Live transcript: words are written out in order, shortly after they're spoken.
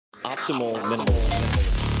Optimal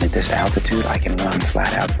minimalism. At this altitude, I can run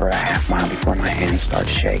flat out for a half mile before my hands start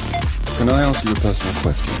shaking. Can I ask you a personal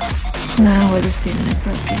question? Now would seem an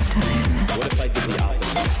appropriate time. What if I did the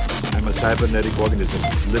opposite? I'm a cybernetic organism,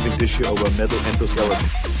 living tissue over a metal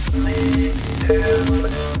endoskeleton. Me Tim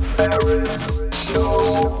Ferriss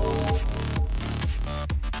Show.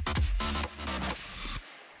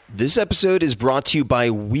 This episode is brought to you by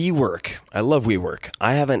WeWork. I love WeWork.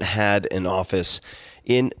 I haven't had an office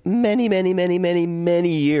in many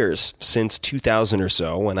years, since 2000 or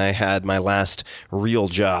so, when I had my last real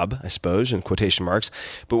job, I suppose, in quotation marks.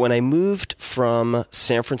 But when I moved from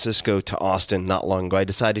San Francisco to Austin not long ago, I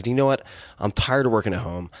decided, you know what? I'm tired of working at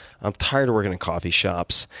home. I'm tired of working in coffee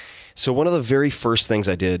shops. So one of the very first things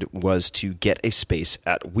I did was to get a space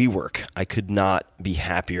at WeWork. I could not be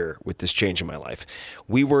happier with this change in my life.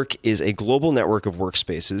 WeWork is a global network of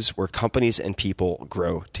workspaces where companies and people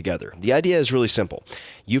grow together. The idea is really simple.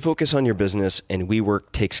 You focus on your business, and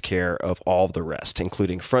WeWork takes care of all of the rest,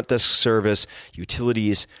 including front desk service,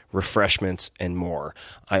 utilities, refreshments, and more.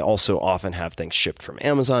 I also often have things shipped from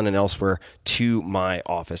Amazon and elsewhere to my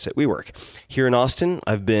office at WeWork. Here in Austin,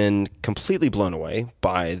 I've been completely blown away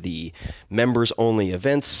by the members-only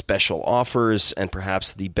events, special offers, and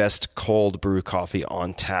perhaps the best cold brew coffee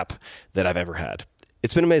on tap that I've ever had.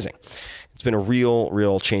 It's been amazing. It's been a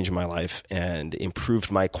real change in my life and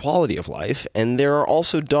improved my quality of life. And there are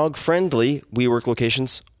also dog-friendly WeWork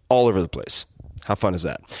locations all over the place. How fun is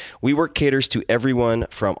that? WeWork caters to everyone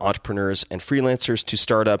from entrepreneurs and freelancers to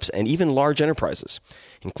startups and even large enterprises,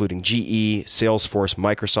 including GE, Salesforce,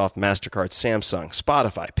 Microsoft, MasterCard, Samsung,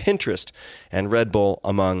 Spotify, Pinterest, and Red Bull,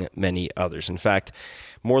 among many others. In fact,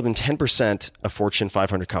 more than 10% of Fortune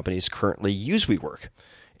 500 companies currently use WeWork,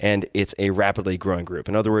 and it's a rapidly growing group.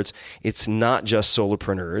 In other words, it's not just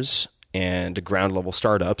solopreneurs and ground-level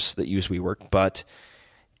startups that use WeWork, but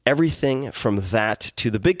everything from that to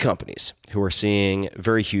the big companies who are seeing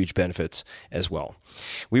very huge benefits as well.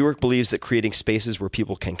 WeWork believes that creating spaces where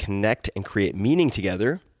people can connect and create meaning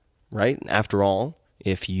together, right? After all,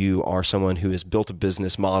 if you are someone who has built a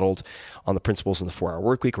business modeled on the principles in the 4-Hour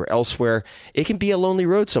Workweek or elsewhere, it can be a lonely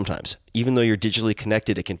road sometimes. Even though you're digitally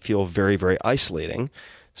connected, it can feel very isolating.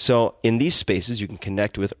 So in these spaces, you can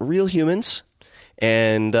connect with real humans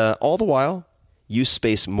and all the while use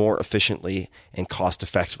space more efficiently and cost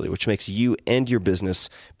effectively, which makes you and your business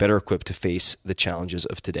better equipped to face the challenges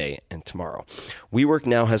of today and tomorrow. WeWork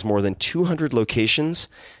now has more than 200 locations,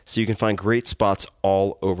 so you can find great spots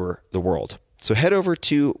all over the world. So head over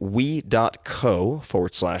to we.co/Tim.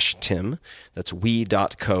 That's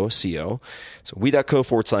we.co, C-O. So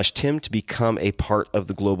we.co/Tim to become a part of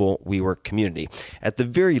the global WeWork community. At the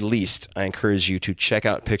very least, I encourage you to check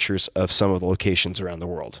out pictures of some of the locations around the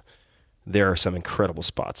world. There are some incredible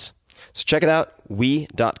spots. So check it out,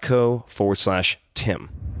 we.co/Tim.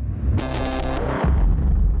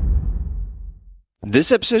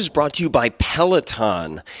 This episode is brought to you by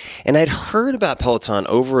Peloton. And I'd heard about Peloton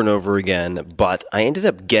over and over again, but I ended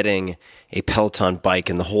up getting a Peloton bike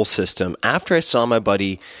and the whole system after I saw my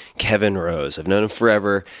buddy Kevin Rose. I've known him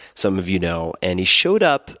forever, some of you know, and he showed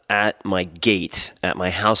up at my gate at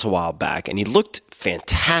my house a while back, and he looked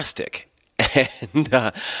fantastic. And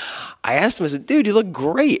I asked him, I said, dude, you look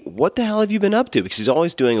great. What the hell have you been up to? Because he's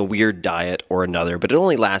always doing a weird diet or another, but it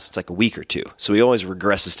only lasts like a week or two. So he always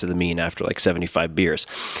regresses to the mean after like 75 beers.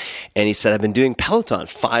 And he said, I've been doing Peloton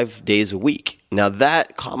 5 days a week. Now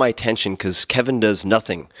that caught my attention because Kevin does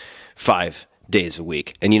nothing 5 days a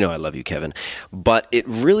week. And you know I love you, Kevin. But it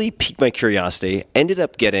really piqued my curiosity, ended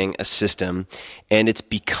up getting a system, and it's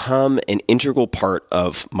become an integral part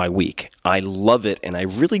of my week. I love it, and I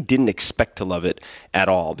really didn't expect to love it at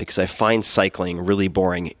all because I find cycling really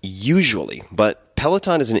boring usually. But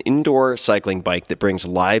Peloton is an indoor cycling bike that brings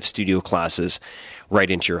live studio classes right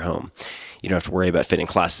into your home. You don't have to worry about fitting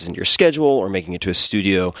classes into your schedule or making it to a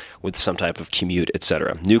studio with some type of commute,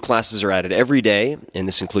 etc. New classes are added every day, and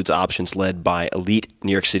this includes options led by elite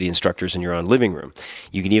New York City instructors in your own living room.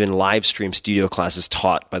 You can even live stream studio classes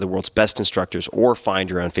taught by the world's best instructors or find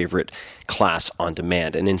your own favorite class on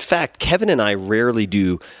demand. And in fact, Kevin and I rarely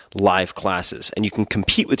do live classes, and you can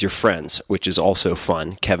compete with your friends, which is also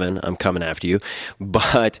fun. Kevin, I'm coming after you.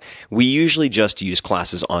 But we usually just use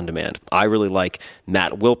classes on demand. I really like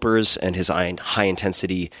Matt Wilpers and his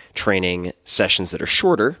high-intensity training sessions that are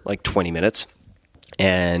shorter, like 20 minutes.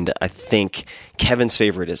 And I think Kevin's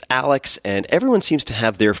favorite is Alex, and everyone seems to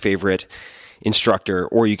have their favorite instructor,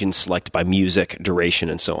 or you can select by music, duration,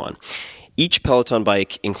 and so on. Each Peloton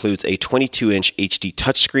bike includes a 22-inch HD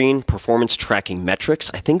touchscreen, performance tracking metrics.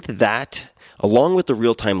 I think that, along with the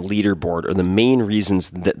real-time leaderboard, are the main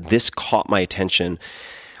reasons that this caught my attention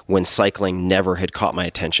when cycling never had caught my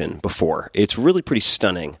attention before. It's really pretty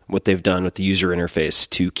stunning what they've done with the user interface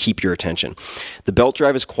to keep your attention. The belt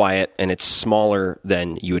drive is quiet and it's smaller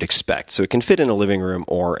than you would expect, so it can fit in a living room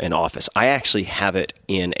or an office. I actually have it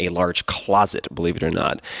in a large closet, believe it or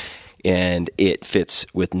not, and it fits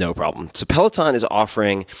with no problem. So Peloton is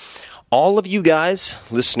offering all of you guys,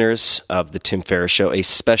 listeners of the Tim Ferriss Show, a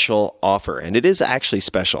special offer, and it is actually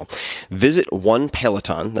special. Visit One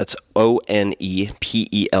Peloton, that's OnePeloton,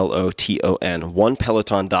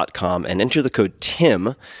 onepeloton.com, and enter the code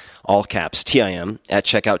TIM, all caps, TIM, at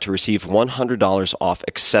checkout to receive $100 off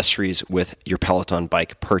accessories with your Peloton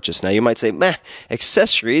bike purchase. Now, you might say, meh,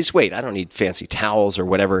 accessories? Wait, I don't need fancy towels or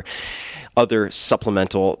whatever other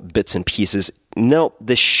supplemental bits and pieces. No,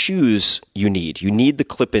 the shoes you need. You need the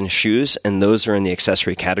clip-in shoes, and those are in the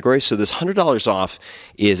accessory category. So this $100 off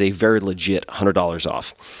is a very legit $100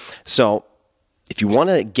 off. So if you want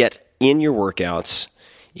to get in your workouts,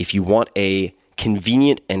 if you want a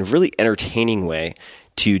convenient and really entertaining way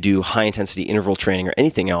to do high-intensity interval training or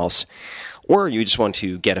anything else, or you just want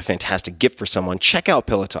to get a fantastic gift for someone, check out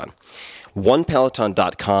Peloton.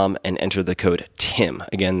 OnePeloton.com and enter the code TIM.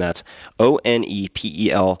 Again, that's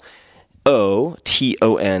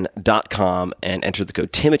OnePeloton.com and enter the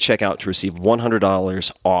code TIM at checkout to receive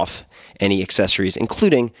 $100 off any accessories,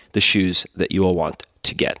 including the shoes that you will want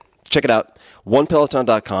to get. Check it out.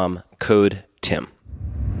 OnePeloton.com, code TIM.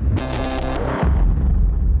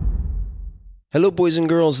 Hello, boys and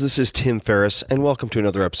girls. This is Tim Ferriss, and welcome to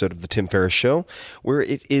another episode of The Tim Ferriss Show, where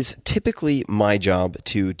it is typically my job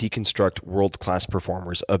to deconstruct world-class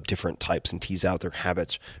performers of different types and tease out their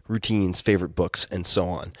habits, routines, favorite books, and so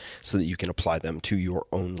on, so that you can apply them to your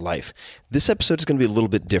own life. This episode is going to be a little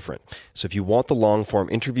bit different. So if you want the long-form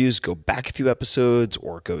interviews, go back a few episodes,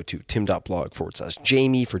 or go to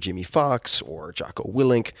tim.blog/Jamie for Jamie Foxx, or Jocko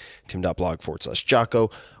Willink, tim.blog/Jocko,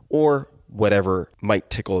 or whatever might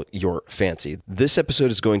tickle your fancy. This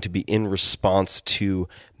episode is going to be in response to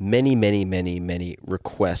many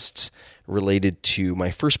requests related to my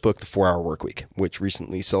first book, The 4-Hour Workweek, which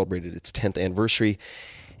recently celebrated its 10th anniversary.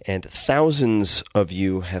 And thousands of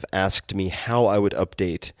you have asked me how I would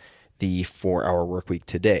update the 4-Hour Workweek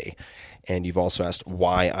today. And you've also asked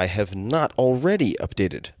why I have not already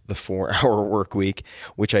updated the 4-Hour Workweek,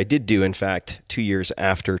 which I did do, in fact, 2 years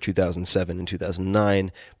after 2007 and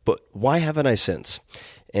 2009. But why haven't I since?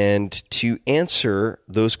 And to answer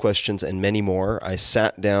those questions and many more, I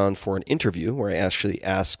sat down for an interview where I actually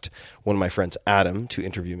asked one of my friends, Adam, to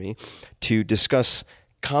interview me to discuss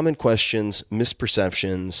common questions,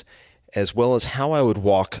 misperceptions, as well as how I would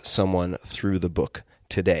walk someone through the book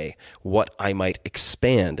today, what I might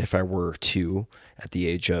expand if I were to, at the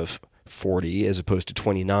age of 40 as opposed to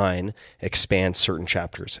 29, expand certain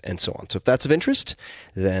chapters and so on. So if that's of interest,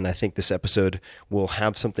 then I think this episode will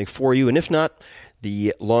have something for you. And if not,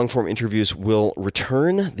 the long-form interviews will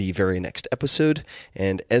return the very next episode.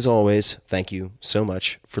 And as always, thank you so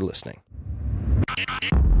much for listening.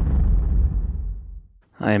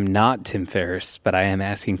 I am not Tim Ferriss, but I am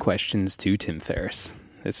asking questions to Tim Ferriss.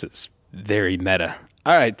 This is very meta.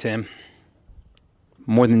 All right, Tim.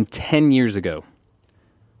 More than 10 years ago,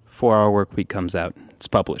 4-Hour Workweek comes out. It's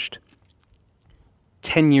published.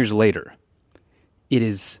 10 years later, it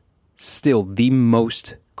is still the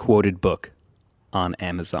most quoted book on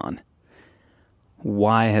Amazon.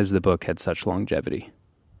 Why has the book had such longevity?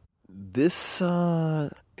 This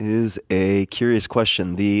is a curious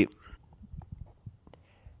question. The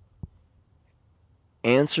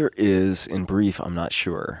answer is, in brief, I'm not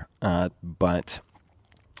sure, but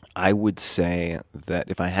I would say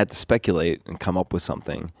that if I had to speculate and come up with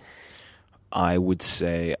something, I would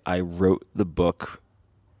say I wrote the book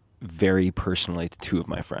very personally to two of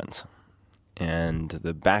my friends. And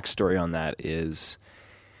the backstory on that is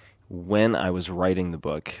when I was writing the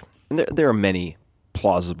book, and there are many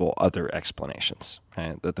plausible other explanations,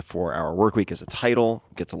 right? That the 4-Hour Workweek as a title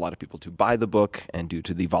gets a lot of people to buy the book, and due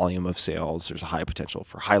to the volume of sales, there's a high potential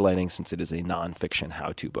for highlighting since it is a nonfiction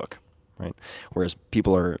how-to book. Right? Whereas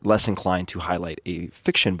people are less inclined to highlight a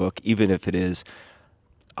fiction book, even if it is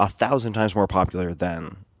 1,000 times more popular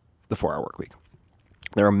than the 4-Hour Workweek.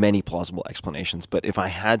 There are many plausible explanations, but if I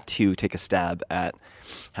had to take a stab at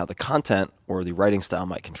how the content or the writing style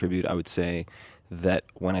might contribute, I would say that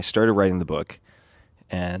when I started writing the book,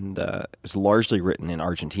 and it was largely written in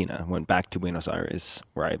Argentina, went back to Buenos Aires,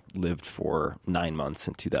 where I lived for 9 months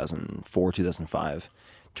in 2004, 2005,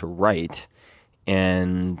 to write,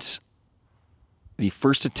 and the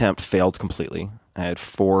first attempt failed completely. I had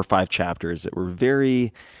 4 or 5 chapters that were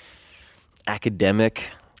very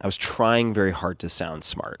academic. I was trying very hard to sound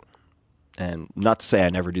smart. And not to say I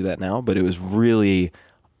never do that now, but it was really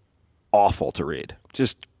awful to read.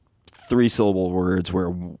 Just 3-syllable words where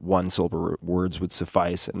 1-syllable words would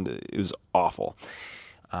suffice, and it was awful.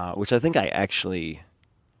 Which I think I actually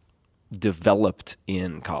developed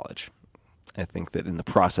in college. I think that in the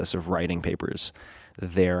process of writing papers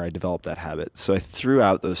there, I developed that habit. So I threw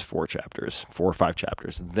out those 4 or 5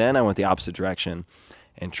 chapters. Then I went the opposite direction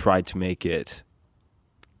and tried to make it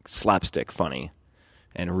slapstick funny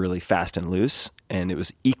and really fast and loose. And it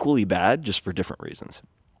was equally bad, just for different reasons.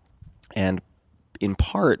 And in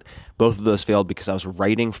part, both of those failed because I was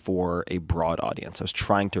writing for a broad audience. I was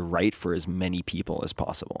trying to write for as many people as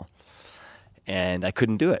possible. And I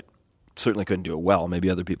couldn't do it. Certainly couldn't do it well. Maybe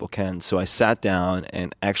other people can. So I sat down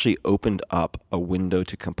and actually opened up a window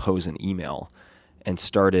to compose an email and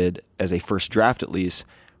started, as a first draft at least,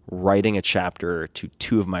 writing a chapter to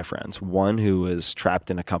 2 of my friends. One who was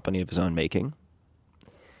trapped in a company of his own making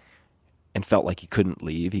and felt like he couldn't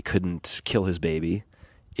leave. He couldn't kill his baby.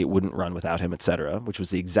 It wouldn't run without him, etc., which was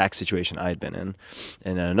the exact situation I had been in.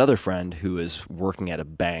 And then another friend who was working at a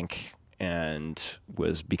bank and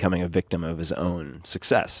was becoming a victim of his own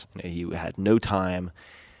success. He had no time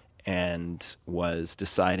and was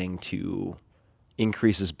deciding to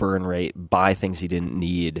increase his burn rate, buy things he didn't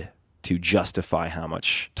need to justify how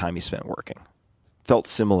much time he spent working. Felt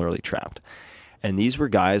similarly trapped. And these were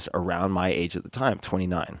guys around my age at the time,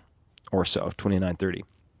 29 or so, 29, 30.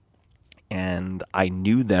 And I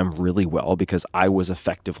knew them really well because I was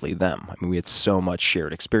effectively them. I mean, we had so much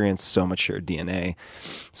shared experience, so much shared DNA,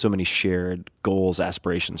 so many shared goals,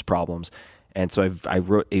 aspirations, problems. And so I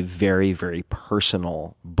wrote a very, very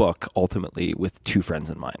personal book, ultimately, with 2 friends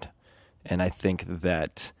in mind. And I think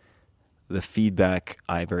that the feedback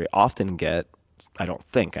I very often get, I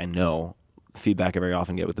know, the feedback I very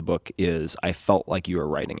often get with the book is, I felt like you were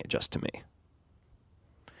writing it just to me.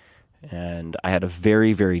 And I had a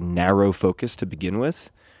very, very narrow focus to begin with,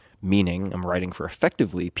 meaning I'm writing for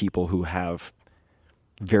effectively people who have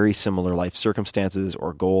very similar life circumstances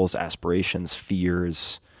or goals, aspirations,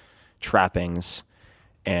 fears, trappings.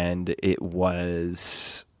 And it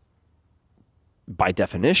was, by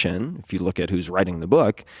definition, if you look at who's writing the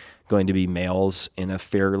book, going to be males in a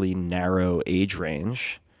fairly narrow age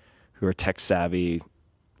range who are tech savvy,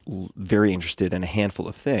 very interested in a handful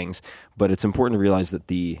of things. But it's important to realize that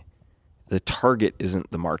the target isn't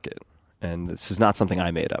the market. And this is not something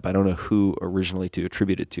I made up. I don't know who originally to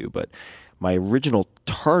attribute it to, but my original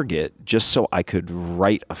target, just so I could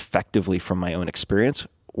write effectively from my own experience,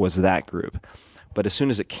 was that group. But as soon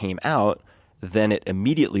as it came out, then it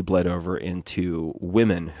immediately bled over into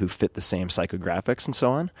women who fit the same psychographics and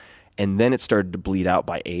so on. And then it started to bleed out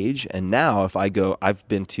by age. And now I've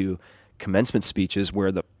been to commencement speeches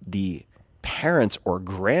where the parents or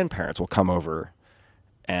grandparents will come over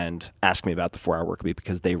and ask me about the 4-Hour Workweek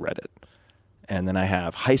because they read it. And then I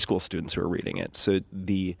have high school students who are reading it. So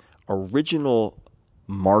the original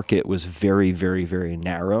market was very, very, very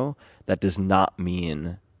narrow. That does not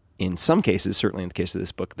mean, in some cases, certainly in the case of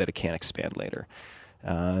this book, that it can't expand later.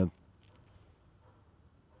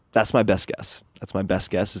 That's my best guess. That's my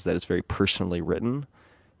best guess, is that it's very personally written,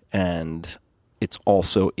 and it's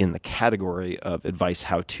also in the category of advice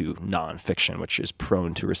how-to nonfiction, which is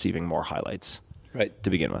prone to receiving more highlights. Right. To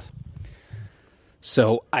begin with.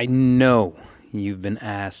 So I know you've been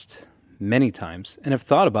asked many times, and have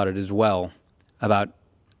thought about it as well, about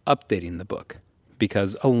updating the book,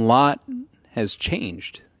 because a lot has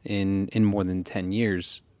changed in more than 10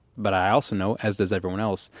 years. But I also know, as does everyone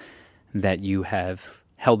else, that you have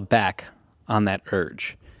held back on that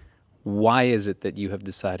urge. Why is it that you have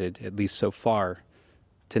decided, at least so far,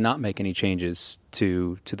 to not make any changes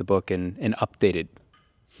to the book and update it?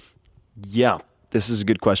 Yeah. This is a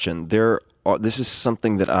good question. This is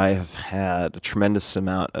something that I have had a tremendous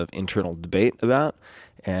amount of internal debate about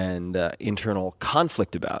and internal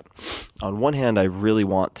conflict about. On one hand, I really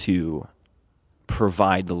want to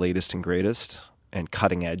provide the latest and greatest and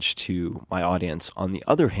cutting edge to my audience. On the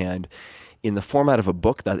other hand, in the format of a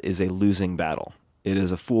book, that is a losing battle. It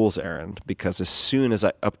is a fool's errand, because as soon as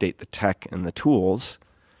I update the tech and the tools,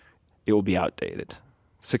 it will be outdated.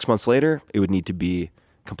 6 months later, it would need to be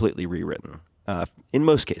completely rewritten. In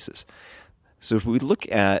most cases. So if we look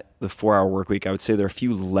at the 4-Hour Workweek, I would say there are a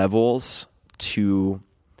few levels to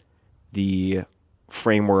the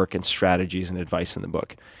framework and strategies and advice in the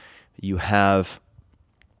book. You have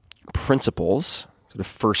principles, sort of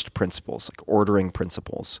first principles, like ordering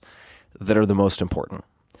principles, that are the most important.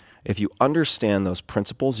 If you understand those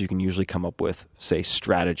principles, you can usually come up with, say,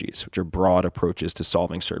 strategies, which are broad approaches to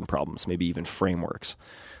solving certain problems, maybe even frameworks.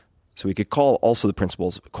 So we could call also the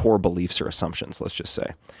principles core beliefs or assumptions, let's just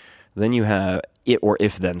say. Then you have it or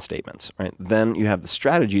if then statements, right? Then you have the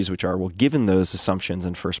strategies, which are, well, given those assumptions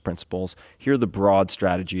and first principles, here are the broad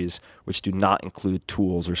strategies which do not include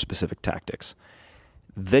tools or specific tactics.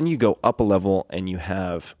 Then you go up a level and you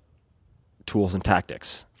have tools and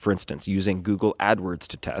tactics. For instance, using Google AdWords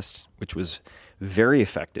to test, which was very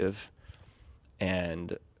effective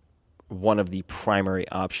and one of the primary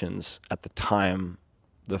options at the time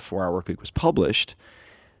the 4-Hour Workweek was published.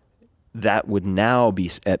 That would now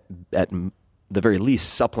be at the very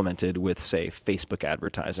least supplemented with, say, Facebook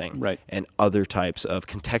advertising, right, and other types of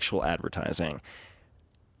contextual advertising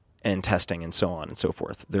and testing and so on and so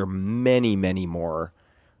forth. There are many, many more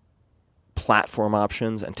platform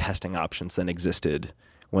options and testing options than existed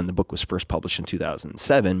when the book was first published in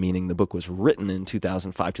 2007, meaning the book was written in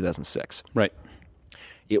 2005, 2006. Right.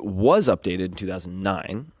 It was updated in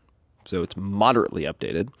 2009, so it's moderately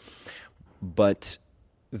updated, but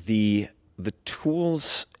the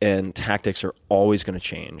tools and tactics are always going to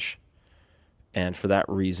change. And for that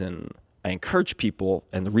reason, I encourage people,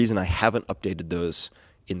 and the reason I haven't updated those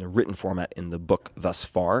in the written format in the book thus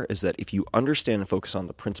far is that if you understand and focus on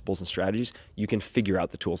the principles and strategies, you can figure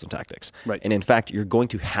out the tools and tactics. Right. And in fact, you're going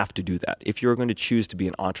to have to do that. If you're going to choose to be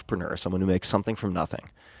an entrepreneur, someone who makes something from nothing,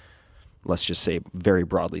 let's just say very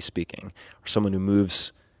broadly speaking, or someone who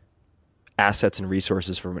moves assets and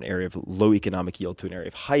resources from an area of low economic yield to an area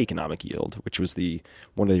of high economic yield, which was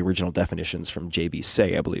one of the original definitions from J.B.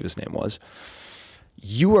 Say, I believe his name was,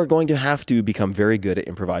 you are going to have to become very good at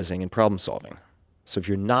improvising and problem solving. So if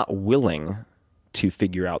you're not willing to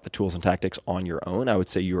figure out the tools and tactics on your own, I would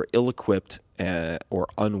say you are ill-equipped or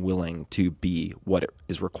unwilling to be what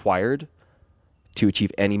is required to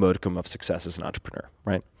achieve any modicum of success as an entrepreneur,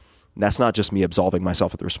 right? And that's not just me absolving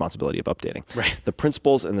myself of the responsibility of updating. Right. The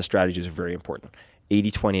principles and the strategies are very important.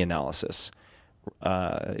 80-20 analysis.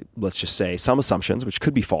 Let's just say some assumptions, which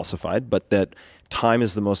could be falsified, but that time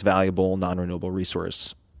is the most valuable non-renewable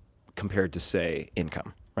resource compared to, say,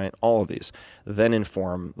 income, right? All of these then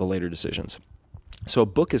inform the later decisions. So a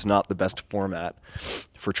book is not the best format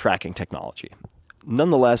for tracking technology.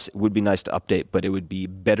 Nonetheless, it would be nice to update, but it would be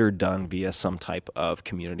better done via some type of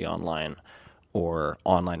community online or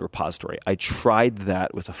online repository. I tried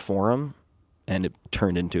that with a forum, and it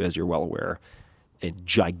turned into, as you're well aware, a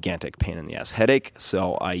gigantic pain in the ass headache,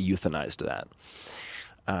 so I euthanized that.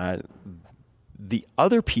 The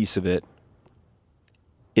other piece of it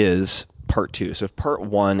is part two. So if part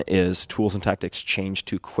one is tools and tactics change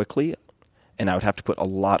too quickly, and I would have to put a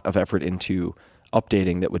lot of effort into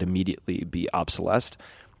updating that would immediately be obsolete.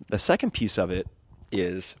 The second piece of it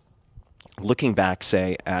is looking back,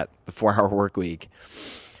 say, at the 4-Hour Workweek,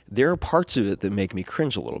 there are parts of it that make me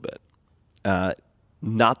cringe a little bit.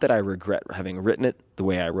 Not that I regret having written it the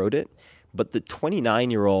way I wrote it, but the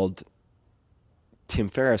 29-year-old Tim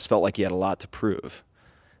Ferriss felt like he had a lot to prove.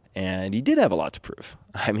 And he did have a lot to prove.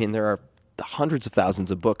 I mean, there are hundreds of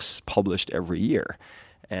thousands of books published every year.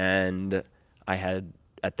 And I had,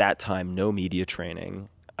 at that time, no media training.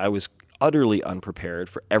 I was utterly unprepared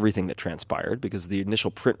for everything that transpired because the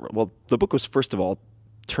initial print, well, the book was, first of all,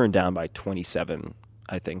 turned down by 27,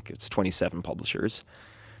 I think it's 27 publishers.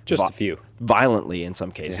 Just a few. Violently in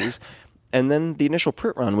some cases. Yeah. And then the initial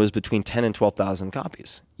print run was between 10 and 12,000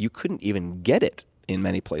 copies. You couldn't even get it in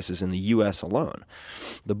many places in the U.S. alone.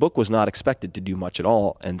 The book was not expected to do much at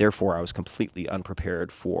all, and therefore I was completely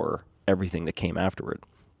unprepared for everything that came afterward.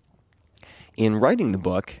 In writing the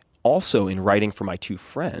book, also in writing for my two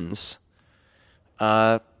friends,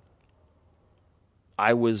 I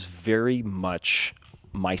was very much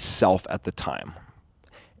myself at the time.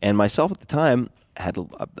 And myself at the time had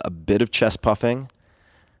a bit of chest puffing,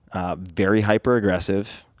 very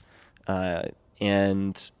hyper-aggressive,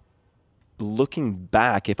 and looking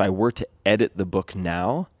back, if I were to edit the book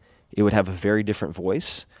now, it would have a very different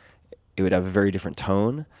voice, it would have a very different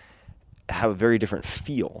tone, have a very different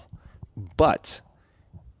feel. But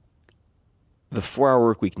the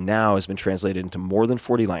 4-Hour Workweek now has been translated into more than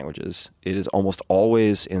 40 languages. It is almost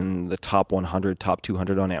always in the top 100, top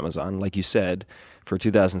 200 on Amazon. Like you said, for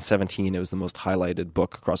 2017, it was the most highlighted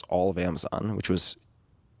book across all of Amazon, which was,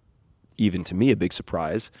 even to me, a big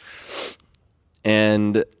surprise.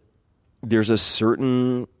 And there's a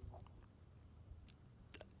certain,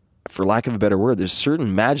 for lack of a better word, there's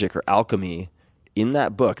certain magic or alchemy in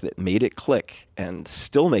that book that made it click and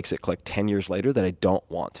still makes it click 10 years later that I don't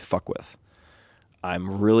want to fuck with.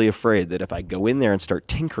 I'm really afraid that if I go in there and start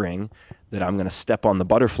tinkering, that I'm going to step on the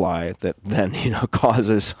butterfly that then,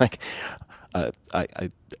 causes like a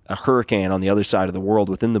hurricane on the other side of the world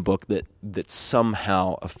within the book that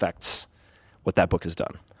somehow affects what that book has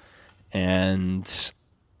done. And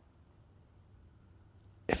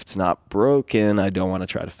if it's not broken, I don't want to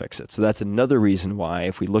try to fix it. So that's another reason why,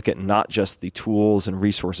 if we look at not just the tools and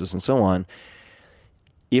resources and so on,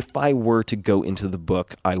 if I were to go into the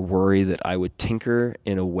book, I worry that I would tinker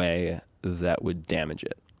in a way that would damage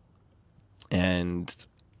it. And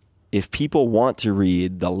if people want to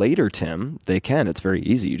read the later Tim, they can. It's very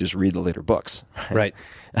easy. You just read the later books. Right.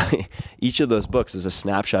 Each of those books is a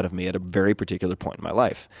snapshot of me at a very particular point in my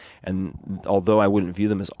life. And although I wouldn't view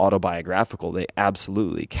them as autobiographical, they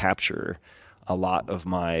absolutely capture a lot of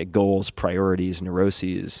my goals, priorities,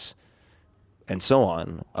 neuroses, and so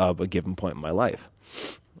on of a given point in my life.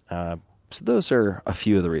 So those are a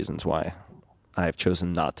few of the reasons why I've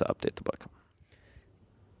chosen not to update the book.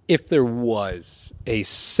 If there was a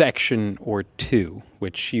section or two,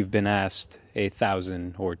 which you've been asked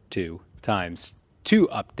 1,000 or 2 times to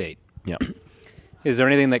update, Yeah. is there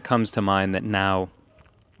anything that comes to mind that now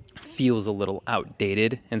feels a little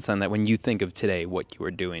outdated and something that when you think of today, what you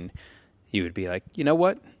were doing, you would be like, you know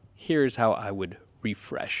what? Here's how I would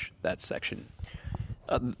refresh that section.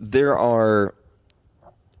 There are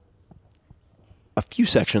a few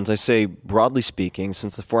sections, I say broadly speaking,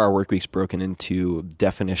 since the 4-hour work week's broken into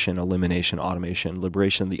definition, elimination, automation,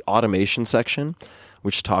 liberation, the automation section,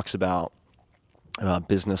 which talks about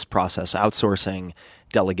business process outsourcing,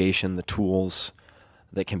 delegation, the tools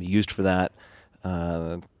that can be used for that,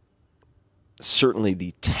 certainly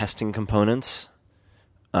the testing components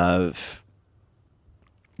of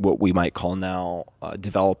what we might call now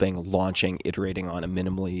developing, launching, iterating on a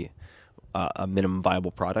minimum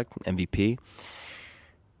viable product, MVP.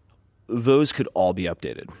 Those could all be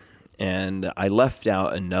updated. And I left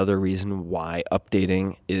out another reason why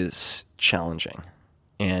updating is challenging.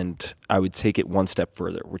 And I would take it one step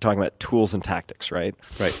further. We're talking about tools and tactics, right?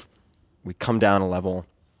 Right. We come down a level.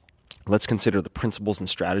 Let's consider the principles and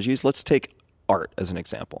strategies. Let's take art as an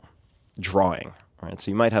example. Drawing, right?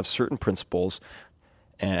 So you might have certain principles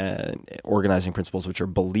and organizing principles, which are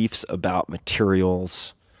beliefs about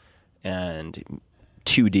materials and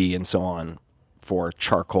 2D and so on for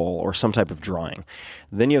charcoal or some type of drawing.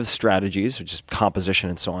 Then you have strategies, which is composition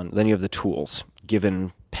and so on. Then you have the tools,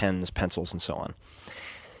 given pens, pencils, and so on.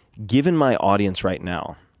 Given my audience right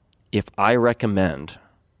now, if I recommend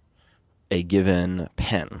a given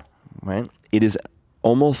pen, right, it is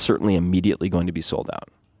almost certainly immediately going to be sold out.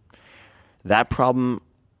 That problem,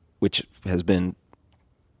 which has been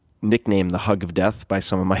nicknamed the hug of death by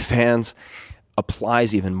some of my fans,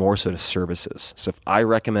 applies even more so to services. So if I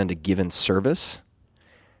recommend a given service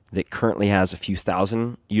that currently has a few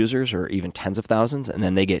thousand users or even tens of thousands, and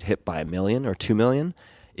then they get hit by 1 million or 2 million,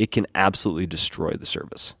 it can absolutely destroy the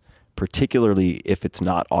service, particularly if it's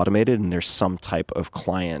not automated and there's some type of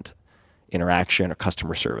client interaction or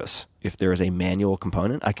customer service. If there is a manual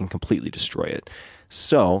component, I can completely destroy it.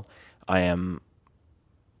 So I am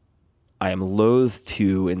loath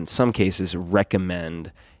to, in some cases,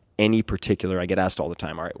 recommend any particular, I get asked all the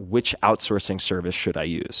time, all right, which outsourcing service should I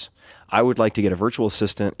use? I would like to get a virtual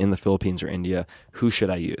assistant in the Philippines or India. Who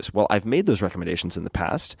should I use? Well, I've made those recommendations in the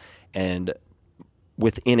past, and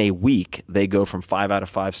within a week, they go from 5 out of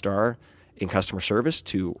 5 star in customer service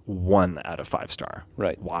to 1 out of 5 star.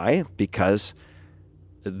 Right. Why? Because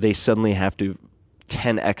they suddenly have to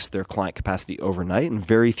 10x their client capacity overnight, and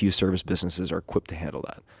very few service businesses are equipped to handle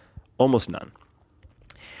that. Almost none.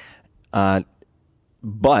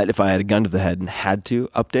 But if I had a gun to the head and had to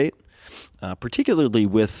update, particularly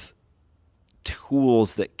with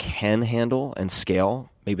tools that can handle and scale,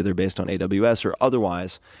 maybe they're based on AWS or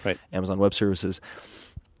otherwise, right. Amazon Web Services,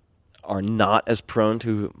 are not as prone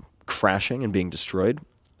to crashing and being destroyed,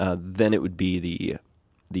 then it would be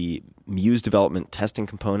the Muse development testing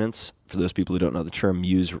components. For those people who don't know the term,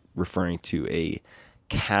 Muse referring to a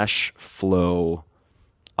cash flow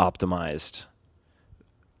optimized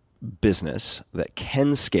business that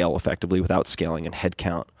can scale effectively without scaling in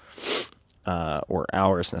headcount or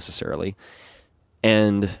hours necessarily,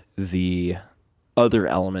 and the other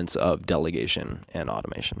elements of delegation and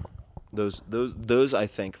automation. Those I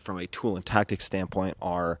think from a tool and tactics standpoint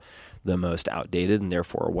are the most outdated and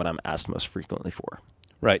therefore what I'm asked most frequently for.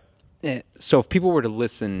 Right. So if people were to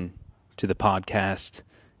listen to the podcast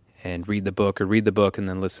and read the book, or read the book and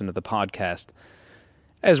then listen to the podcast,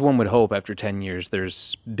 as one would hope after 10 years,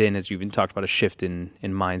 there's been, as you've been talked about, a shift in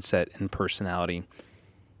mindset and personality.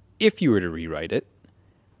 If you were to rewrite it,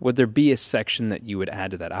 would there be a section that you would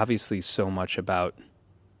add to that? Obviously, so much about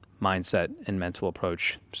mindset and mental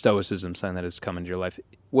approach, stoicism, something that has come into your life.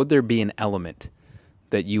 Would there be an element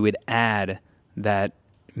that you would add that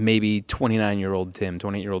maybe 29-year-old Tim,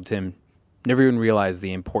 28-year-old Tim never even realized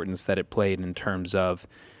the importance that it played in terms of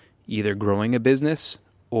either growing a business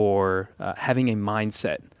or having a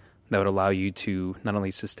mindset that would allow you to not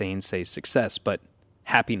only sustain, say, success, but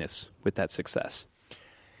happiness with that success?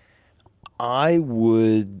 I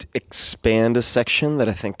would expand a section that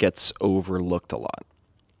I think gets overlooked a lot.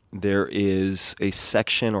 There is a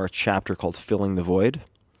section or a chapter called Filling the Void.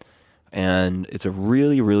 And it's a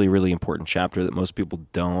really, really, really important chapter that most people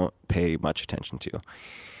don't pay much attention to.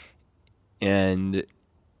 And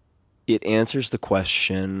it answers the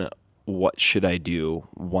question, what should I do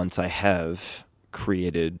once I have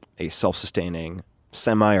created a self-sustaining,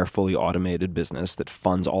 semi or fully automated business that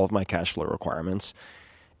funds all of my cash flow requirements,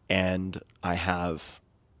 and I have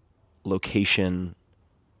location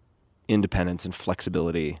independence and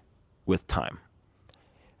flexibility with time.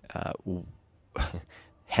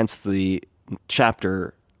 Hence the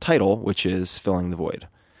chapter title, which is Filling the Void.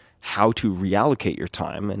 How to reallocate your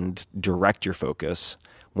time and direct your focus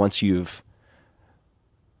once you've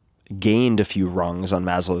gained a few rungs on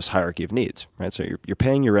Maslow's hierarchy of needs, right? So you're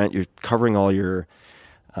paying your rent, you're covering all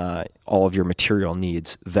of your material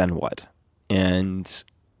needs, then what? And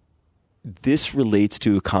this relates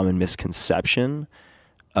to a common misconception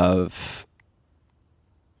of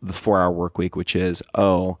the 4-hour work week, which is,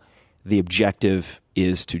 the objective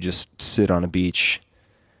is to just sit on a beach,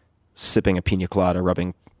 sipping a pina colada,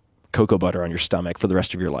 rubbing cocoa butter on your stomach for the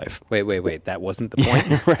rest of your life. Wait. That wasn't the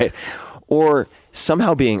point? Right. Or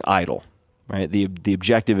somehow being idle, right? The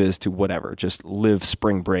objective is to whatever, just live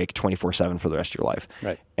spring break 24/7 for the rest of your life.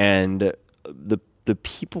 Right. And the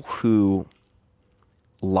people who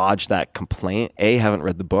lodge that complaint, haven't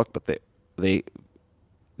read the book, but they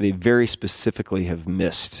very specifically have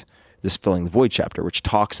missed this Filling the Void chapter, which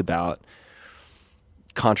talks about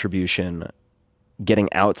contribution,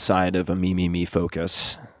 getting outside of a me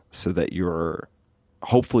focus so that you're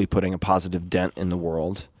hopefully putting a positive dent in the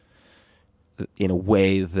world in a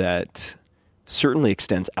way that certainly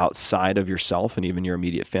extends outside of yourself and even your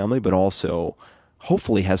immediate family, but also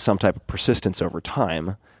hopefully has some type of persistence over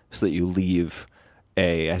time so that you leave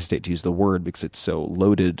I hesitate to use the word because it's so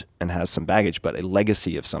loaded and has some baggage, but a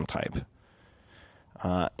legacy of some type.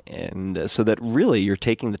 And so that really you're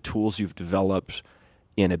taking the tools you've developed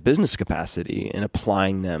in a business capacity and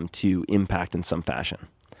applying them to impact in some fashion,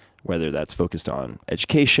 whether that's focused on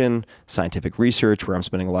education, scientific research, where I'm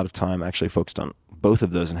spending a lot of time actually focused on both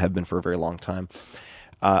of those and have been for a very long time.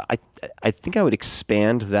 I think I would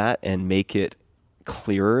expand that and make it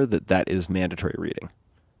clearer that that is mandatory reading.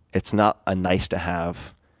 It's not a nice to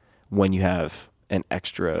have when you have an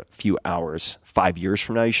extra few hours. 5 years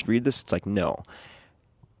from now, you should read this. It's like, no.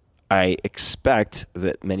 I expect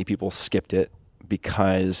that many people skipped it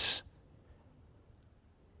because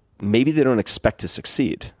maybe they don't expect to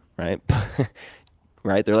succeed, right?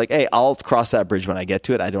 Right? They're like, hey, I'll cross that bridge when I get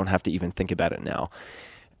to it. I don't have to even think about it now.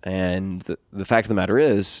 And the fact of the matter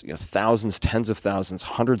is, thousands, tens of thousands,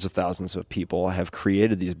 hundreds of thousands of people have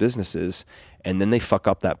created these businesses, and then they fuck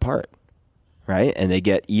up that part, right? And they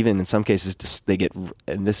get, even in some cases,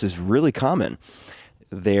 and this is really common,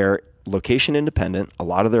 they're location independent. A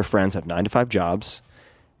lot of their friends have 9-to-5 jobs,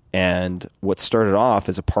 and what started off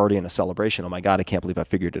as a party and a celebration, oh my God, I can't believe I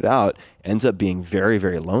figured it out, ends up being very,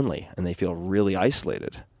 very lonely, and they feel really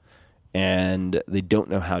isolated, and they don't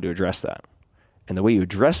know how to address that. And the way you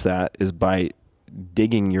address that is by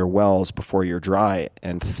digging your wells before you're dry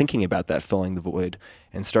and thinking about that, filling the void,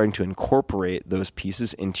 and starting to incorporate those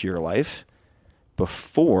pieces into your life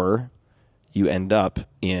before you end up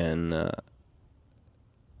in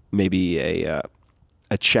maybe a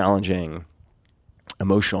challenging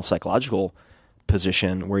emotional, psychological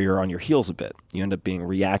position where you're on your heels a bit. You end up being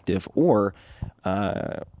reactive or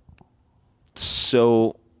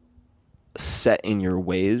so set in your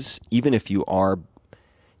ways, even if you are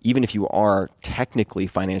technically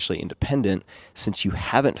financially independent, since you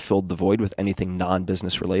haven't filled the void with anything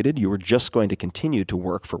non-business related, you are just going to continue to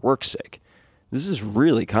work for work's sake. This is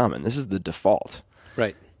really common. This is the default.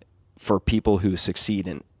 Right. For people who succeed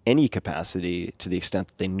in any capacity to the extent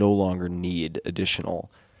that they no longer need additional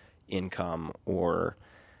income or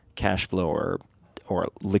cash flow or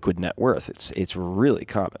liquid net worth. It's really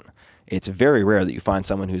common. It's very rare that you find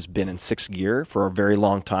someone who's been in sixth gear for a very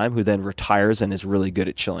long time who then retires and is really good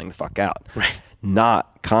at chilling the fuck out. Right.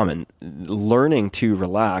 Not common. Learning to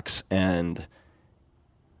relax and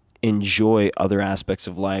enjoy other aspects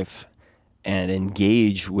of life and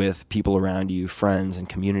engage with people around you, friends and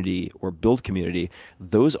community, or build community,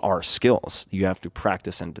 those are skills you have to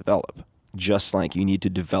practice and develop. Just like you need to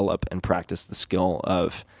develop and practice the skill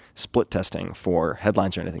of split testing for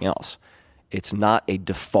headlines or anything else. It's not a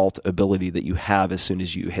default ability that you have as soon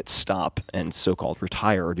as you hit stop and so-called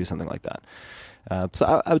retire or do something like that.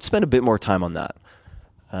 So I would spend a bit more time on that.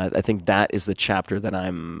 I think that is the chapter that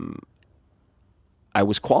I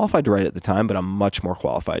was qualified to write at the time, but I'm much more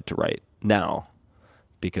qualified to write now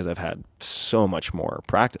because I've had so much more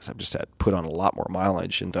practice. I've just had put on a lot more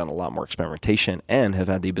mileage and done a lot more experimentation and have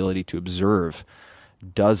had the ability to observe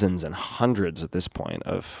dozens and hundreds at this point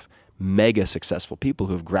of mega successful people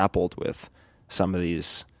who have grappled with some of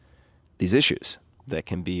these issues that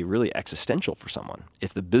can be really existential for someone.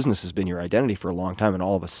 If the business has been your identity for a long time and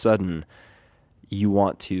all of a sudden you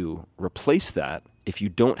want to replace that, if you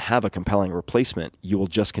don't have a compelling replacement, you will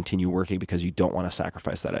just continue working because you don't want to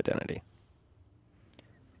sacrifice that identity.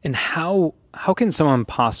 And how can someone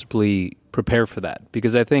possibly prepare for that?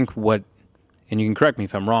 Because I think what, and you can correct me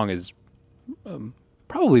if I'm wrong, is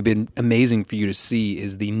probably been amazing for you to see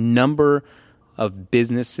is the number of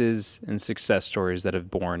businesses and success stories that have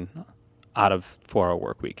born out of 4-Hour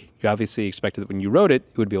Workweek. You obviously expected that when you wrote it,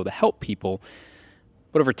 it would be able to help people.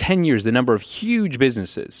 But over 10 years, the number of huge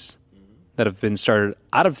businesses that have been started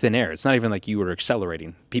out of thin air, it's not even like you were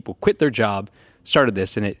accelerating. People quit their job, started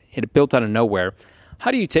this, and it built out of nowhere. How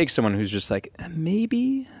do you take someone who's just like,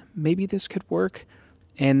 maybe this could work,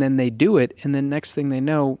 and then they do it, and then next thing they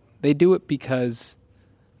know, they do it because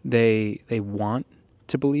they want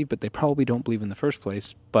to believe, but they probably don't believe in the first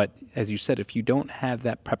place. But as you said, if you don't have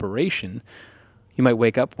that preparation, you might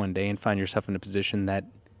wake up one day and find yourself in a position that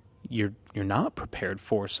you're not prepared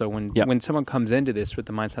for. So when someone comes into this with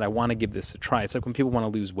the mindset, I want to give this a try, it's like when people want to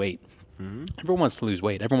lose weight. Mm-hmm. Everyone wants to lose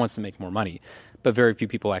weight. Everyone wants to make more money. But very few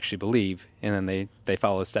people actually believe, and then they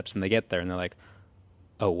follow the steps and they get there and they're like,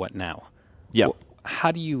 oh, what now? Yeah. Well,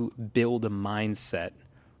 how do you build a mindset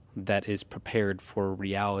that is prepared for a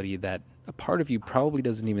reality that a part of you probably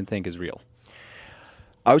doesn't even think is real?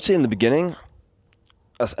 I would say in the beginning,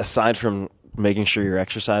 aside from making sure you're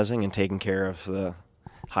exercising and taking care of the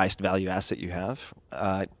highest value asset you have,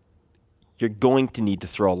 you're going to need to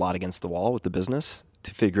throw a lot against the wall with the business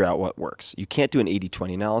to figure out what works. You can't do an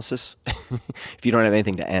 80-20 analysis if you don't have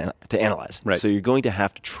anything to analyze. Right. So you're going to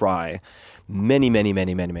have to try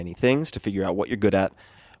many things to figure out what you're good at,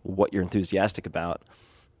 what you're enthusiastic about,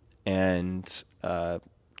 and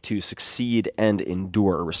to succeed and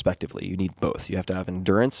endure respectively. You need both. You have to have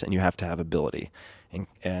endurance and you have to have ability.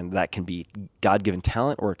 And that can be God-given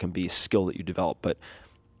talent or it can be skill that you develop. But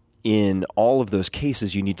in all of those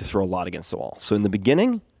cases, you need to throw a lot against the wall. So in the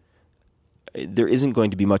beginning, there isn't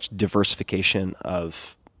going to be much diversification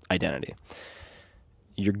of identity.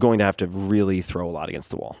 You're going to have to really throw a lot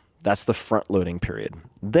against the wall. That's the front-loading period.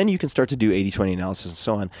 Then you can start to do 80-20 analysis and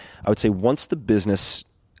so on. I would say once the business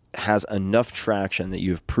has enough traction that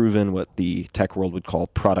you've proven what the tech world would call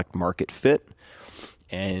product market fit,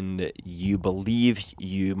 and you believe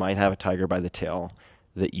you might have a tiger by the tail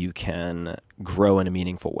that you can grow in a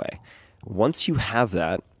meaningful way. Once you have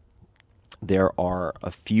that, there are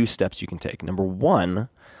a few steps you can take. Number one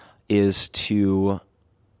is to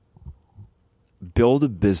build a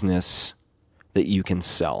business that you can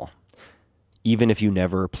sell, even if you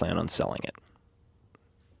never plan on selling it.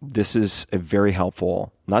 This is a very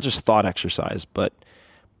helpful, not just thought exercise, but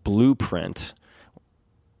blueprint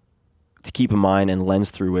to keep in mind and lens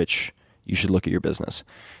through which you should look at your business.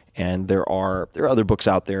 And there are other books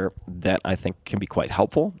out there that I think can be quite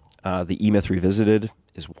helpful. The E-Myth Revisited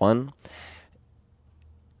is one.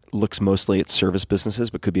 Looks mostly at service businesses,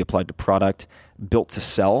 but could be applied to product. Built to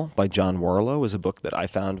Sell by John Warlow is a book that I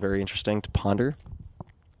found very interesting to ponder.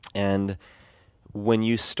 And when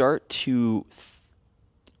you start to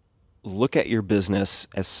look at your business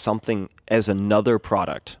as something, as another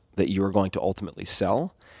product that you are going to ultimately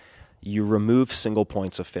sell, you remove single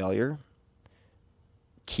points of failure,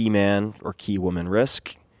 key man or key woman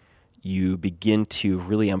risk. You begin to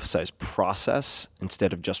really emphasize process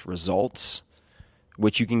instead of just results,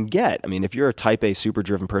 which you can get. I mean, if you're a type A super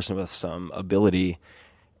driven person with some ability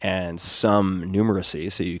and some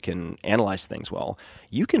numeracy, so you can analyze things well,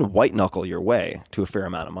 you can white knuckle your way to a fair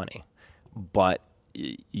amount of money. But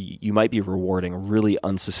you might be rewarding a really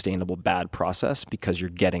unsustainable bad process because you're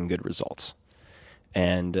getting good results.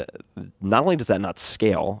 And not only does that not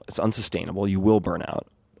scale, it's unsustainable. You will burn out,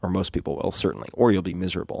 or most people will, certainly, or you'll be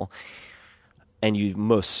miserable. And you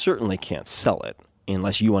most certainly can't sell it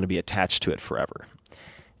unless you want to be attached to it forever.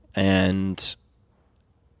 And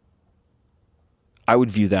I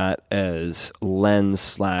would view that as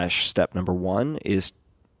lens/step number one is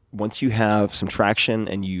once you have some traction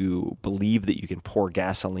and you believe that you can pour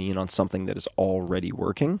gasoline on something that is already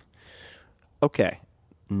working, okay,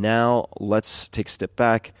 now let's take a step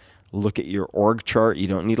back, look at your org chart. You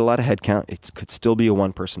don't need a lot of headcount. It could still be a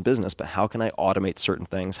one-person business, but how can I automate certain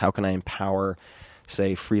things? How can I empower,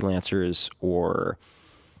 say, freelancers or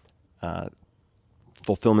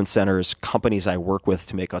fulfillment centers, companies I work with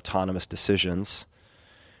to make autonomous decisions,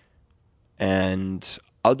 and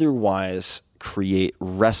otherwise create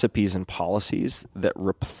recipes and policies that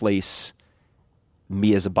replace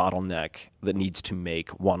me as a bottleneck that needs to make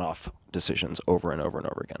one-off decisions over and over and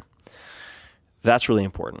over again. That's really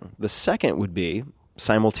important. The second would be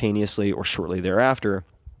simultaneously or shortly thereafter,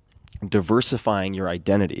 diversifying your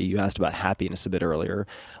identity. You asked about happiness a bit earlier.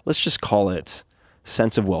 Let's just call it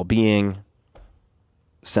sense of well-being,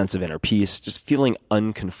 sense of inner peace, just feeling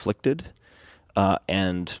unconflicted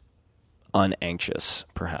and unanxious,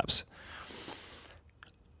 perhaps.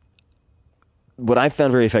 What I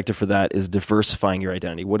found very effective for that is diversifying your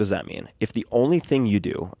identity. What does that mean? If the only thing you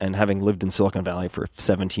do, and having lived in Silicon Valley for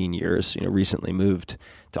 17 years, recently moved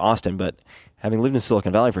to Austin, but having lived in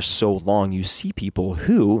Silicon Valley for so long, you see people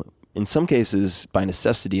who, in some cases, by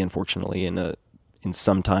necessity, unfortunately, in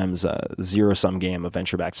sometimes a zero-sum game of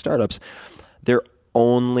venture-backed startups, their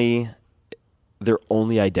only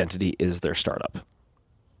identity is their startup.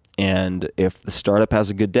 And if the startup has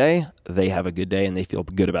a good day, they have a good day and they feel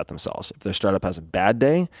good about themselves. If their startup has a bad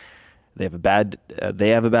day, they have a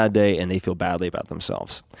bad day and they feel badly about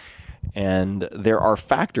themselves. And there are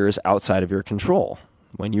factors outside of your control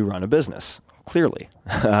when you run a business, clearly.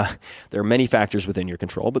 There are many factors within your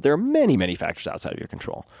control, but there are many, many factors outside of your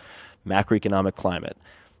control. Macroeconomic climate,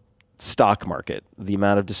 stock market, the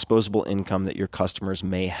amount of disposable income that your customers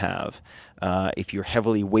may have. If you're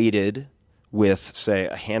heavily weighted with, say,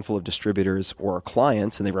 a handful of distributors or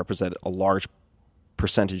clients, and they represent a large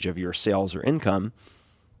percentage of your sales or income,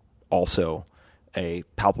 also a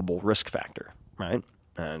palpable risk factor, right?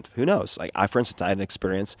 And who knows? Like for instance, I had an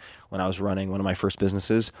experience when I was running one of my first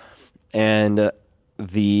businesses, and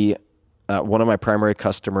one of my primary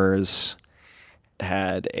customers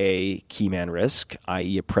had a key man risk,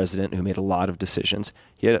 i.e. a president who made a lot of decisions.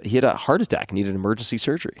 He had a heart attack, needed emergency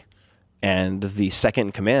surgery. And the second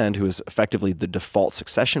in command, who was effectively the default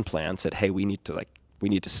succession plan, said, "Hey, we need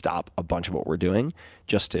to stop a bunch of what we're doing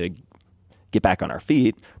just to get back on our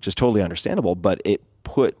feet," which is totally understandable. But it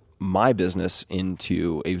put my business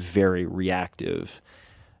into a very reactive,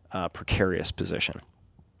 precarious position.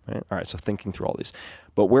 Right? All right. So thinking through all these,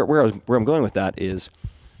 but where I'm going with that is,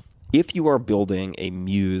 if you are building a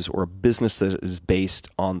muse or a business that is based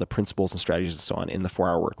on the principles and strategies and so on in the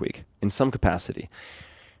 4-hour work week in some capacity,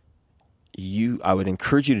 I would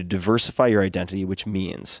encourage you to diversify your identity, which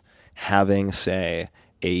means having, say,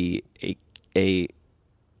 a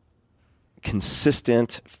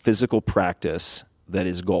consistent physical practice that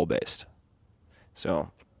is goal-based.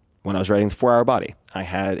 So when I was writing the 4-hour body, I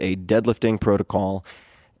had a deadlifting protocol,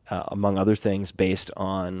 among other things, based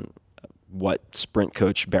on what sprint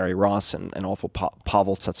coach Barry Ross and also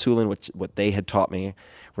Pavel Tsatsulin, what they had taught me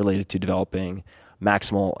related to developing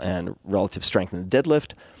maximal and relative strength in the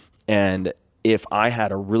deadlift. And if I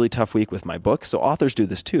had a really tough week with my book, so authors do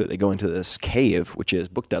this too. They go into this cave, which is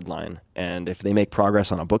book deadline. And if they make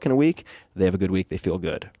progress on a book in a week, they have a good week, they feel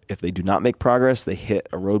good. If they do not make progress, they hit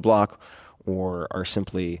a roadblock or are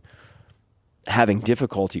simply having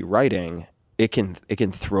difficulty writing, it can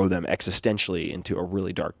throw them existentially into a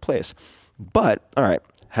really dark place. But, all right,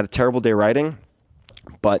 had a terrible day writing,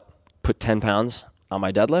 but put 10 pounds on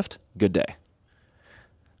my deadlift, good day.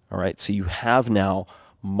 All right, so you have now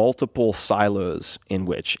multiple silos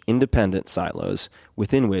independent silos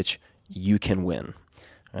within which you can win.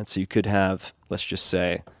 All right, so you could have, let's just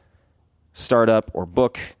say, startup or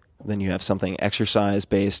book. Then you have something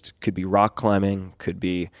exercise-based, could be rock climbing, could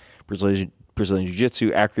be Brazilian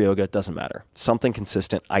Jiu-Jitsu, acro yoga, it doesn't matter. Something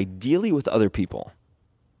consistent, ideally with other people,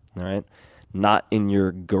 all right? Not in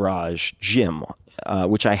your garage gym,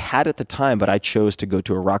 which I had at the time, but I chose to go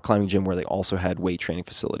to a rock climbing gym where they also had weight training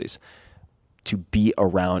facilities to be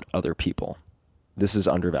around other people. This is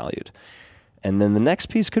undervalued. And then the next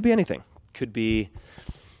piece could be anything. Could be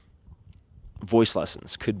voice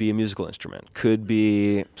lessons, could be a musical instrument, could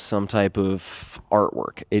be some type of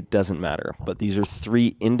artwork. It doesn't matter. But these are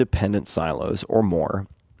 3 independent silos or more.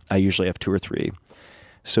 I usually have 2 or 3.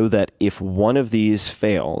 So that if one of these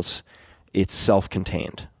fails, it's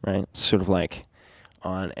self-contained, right? Sort of like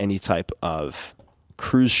on any type of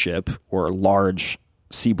cruise ship or large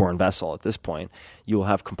seaborne vessel at this point, you will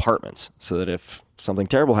have compartments so that if something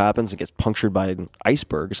terrible happens, it gets punctured by an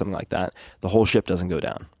iceberg or something like that, the whole ship doesn't go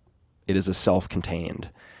down. It is a self-contained,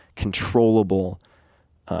 controllable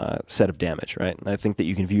set of damage, right? And I think that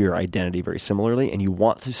you can view your identity very similarly, and you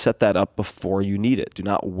want to set that up before you need it. Do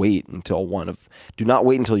not wait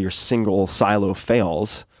until your single silo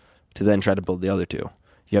fails to then try to build the other 2.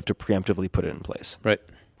 You have to preemptively put it in place. Right.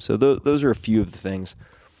 So those are a few of the things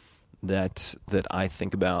that I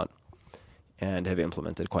think about and have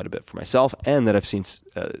implemented quite a bit for myself, and that I've seen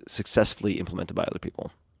successfully implemented by other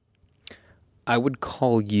people. I would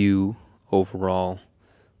call you overall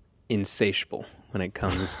insatiable when it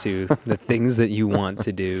comes to the things that you want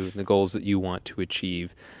to do, the goals that you want to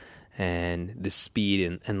achieve, and the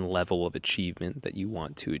speed and level of achievement that you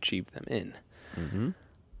want to achieve them in. Mm-hmm.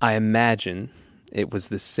 I imagine it was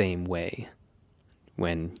the same way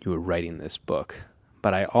when you were writing this book,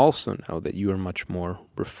 but I also know that you are much more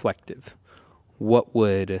reflective. What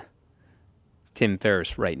would Tim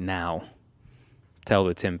Ferriss right now tell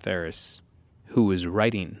the Tim Ferriss who is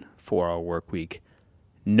writing 4-Hour Workweek,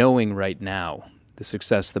 knowing right now the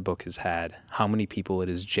success the book has had, how many people it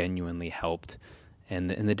has genuinely helped, and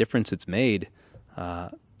the difference it's made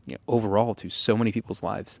overall to so many people's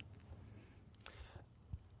lives?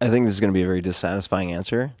 I think this is going to be a very dissatisfying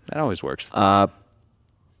answer. That always works. I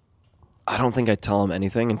don't think I'd tell him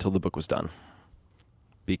anything until the book was done.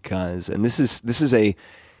 Because, and this is a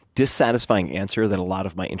dissatisfying answer that a lot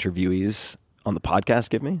of my interviewees on the podcast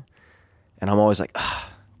give me. And I'm always like,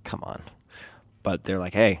 come on. But they're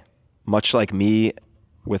like, hey, much like me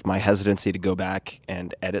with my hesitancy to go back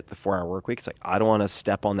and edit the 4-Hour Workweek, it's like, I don't want to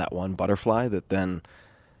step on that one butterfly that then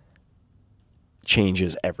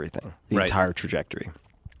changes everything, the right. entire trajectory.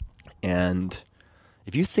 And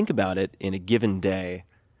if you think about it in a given day,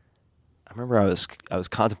 I remember I was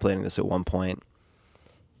contemplating this at one point.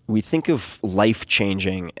 We think of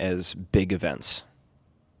life-changing as big events.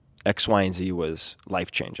 X, Y, and Z was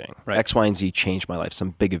life-changing. Right. X, Y, and Z changed my life,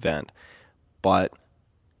 some big event. But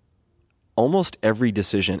almost every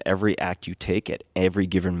decision, every act you take at every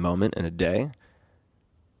given moment in a day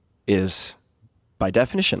is, by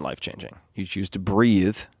definition, life-changing. You choose to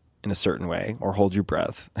breathe in a certain way, or hold your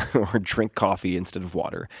breath, or drink coffee instead of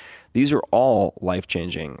water. These are all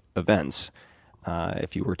life-changing events.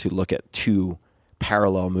 If you were to look at two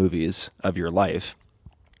parallel movies of your life,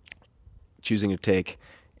 choosing to take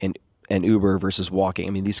an Uber versus walking,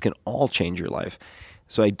 I mean, these can all change your life.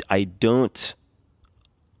 So I don't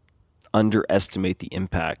underestimate the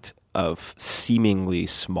impact of seemingly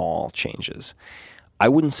small changes. I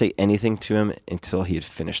wouldn't say anything to him until he had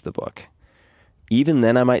finished the book. Even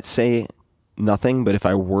then I might say nothing, but if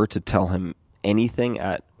I were to tell him anything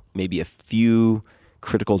at maybe a few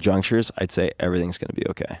critical junctures, I'd say everything's going to be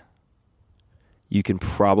okay. You can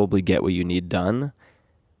probably get what you need done,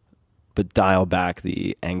 but dial back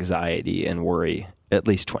the anxiety and worry at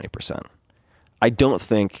least 20%. I don't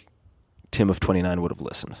think Tim of 29 would have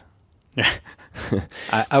listened.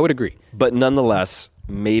 I would agree. But nonetheless,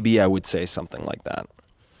 maybe I would say something like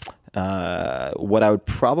that. What I would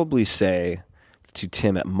probably say to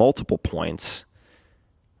Tim at multiple points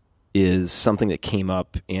is something that came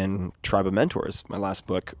up in Tribe of Mentors, my last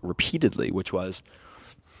book, repeatedly, which was,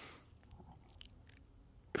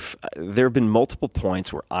 there have been multiple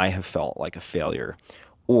points where I have felt like a failure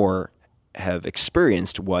or have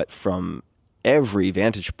experienced what from every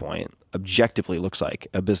vantage point objectively looks like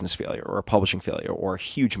a business failure or a publishing failure or a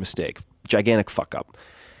huge mistake, gigantic fuck up.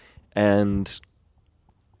 And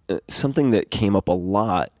something that came up a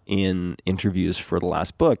lot in interviews for the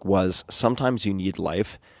last book was sometimes you need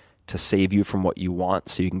life to save you from what you want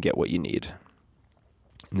so you can get what you need.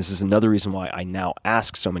 And this is another reason why I now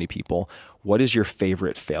ask so many people, what is your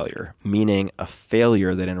favorite failure? Meaning a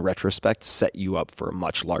failure that in retrospect set you up for a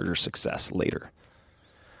much larger success later.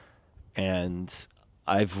 And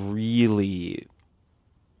I've really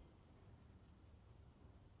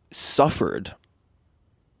suffered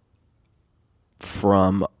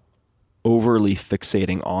from overly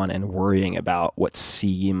fixating on and worrying about what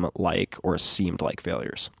seem like or seemed like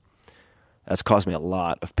failures. That's caused me a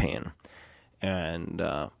lot of pain.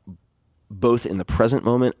 And both in the present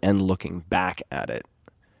moment and looking back at it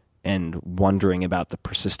and wondering about the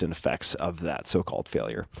persistent effects of that so-called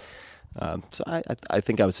failure. So I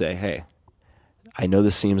think I would say, hey, I know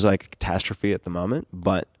this seems like a catastrophe at the moment,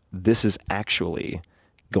 but this is actually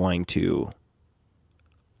going to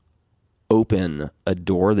open a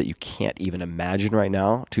door that you can't even imagine right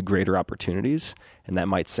now to greater opportunities. And that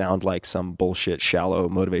might sound like some bullshit, shallow,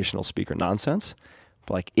 motivational speaker nonsense.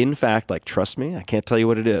 But like, in fact, like, trust me, I can't tell you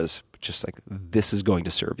what it is, but just like, this is going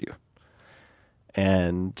to serve you.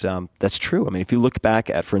 And that's true. I mean, if you look back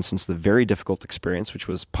at, for instance, the very difficult experience, which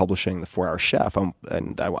was publishing The 4-Hour Chef,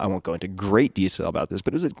 and I won't go into great detail about this,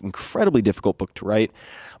 but it was an incredibly difficult book to write.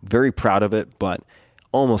 I'm very proud of it, but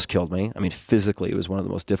almost killed me. I mean, physically, it was one of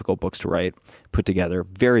the most difficult books to write, put together,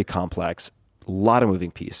 very complex, a lot of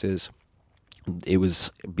moving pieces. It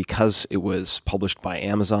was because it was published by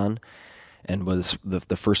Amazon and was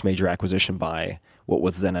the first major acquisition by what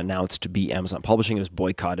was then announced to be Amazon Publishing. It was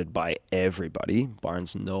boycotted by everybody,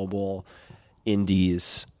 Barnes & Noble,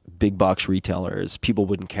 indies, big box retailers, people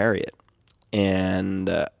wouldn't carry it. And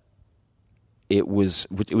it was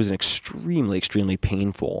an extremely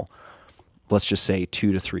painful, let's just say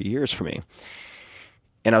 2 to 3 years for me.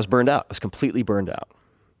 And I was burned out. I was completely burned out.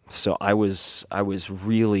 So I was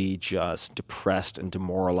really just depressed and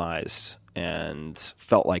demoralized and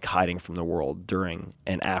felt like hiding from the world during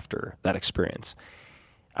and after that experience.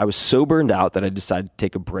 I was so burned out that I decided to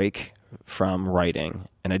take a break from writing,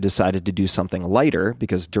 and I decided to do something lighter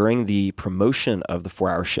because during the promotion of the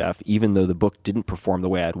 4-Hour Chef, even though the book didn't perform the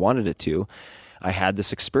way I'd wanted it to, I had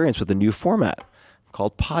this experience with a new format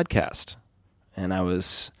called podcast. And I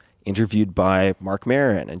was interviewed by Mark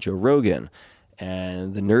Maron and Joe Rogan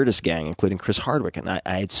and the Nerdist gang, including Chris Hardwick. And I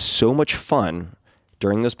had so much fun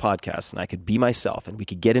during those podcasts, and I could be myself, and we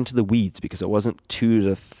could get into the weeds because it wasn't 2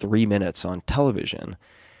 to 3 minutes on television.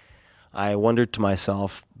 I wondered to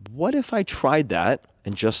myself, what if I tried that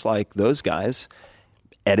and just like those guys,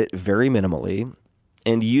 edit very minimally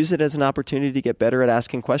and use it as an opportunity to get better at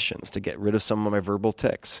asking questions, to get rid of some of my verbal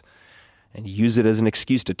tics, and use it as an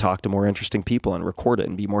excuse to talk to more interesting people and record it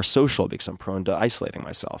and be more social because I'm prone to isolating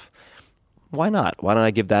myself. Why not? Why don't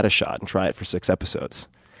I give that a shot and try it for 6 episodes?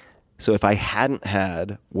 So if I hadn't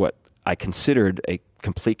had what I considered a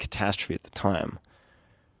complete catastrophe at the time,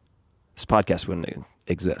 this podcast wouldn't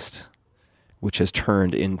exist, which has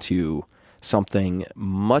turned into something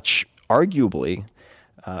much, arguably,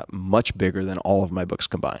 much bigger than all of my books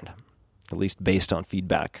combined, at least based on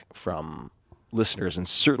feedback from listeners and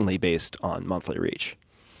certainly based on monthly reach.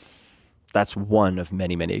 That's one of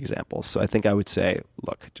many, many examples. So I think I would say,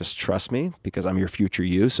 look, just trust me because I'm your future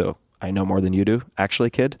you, so I know more than you do, actually,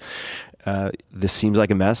 kid. This seems like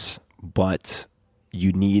a mess, but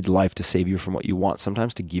you need life to save you from what you want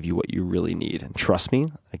sometimes to give you what you really need. And trust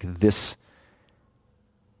me, like this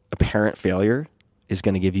apparent failure is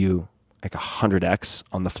going to give you like 100x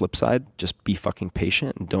on the flip side. Just be fucking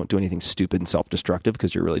patient and don't do anything stupid and self-destructive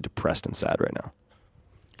because you're really depressed and sad right now.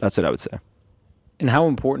 That's what I would say. And how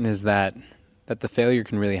important is that the failure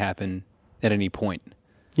can really happen at any point?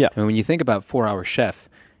 Yeah. I mean, when you think about 4-Hour Chef,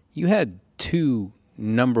 you had 2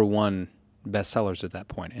 number 1 bestsellers at that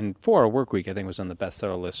point. And 4-Hour Workweek, I think, was on the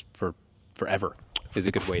bestseller list for forever, is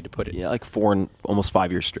a good way to put it. Yeah, like 4 and almost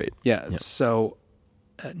 5 years straight. Yeah. So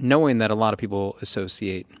knowing that a lot of people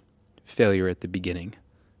associate failure at the beginning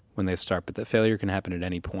when they start, but that failure can happen at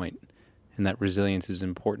any point, and that resilience is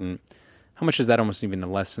important. How much is that almost even a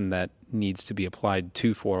lesson that needs to be applied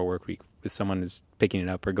to 4-Hour Workweek if someone is picking it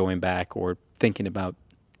up or going back or thinking about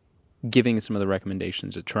giving some of the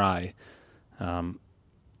recommendations a try?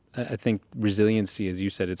 I think resiliency, as you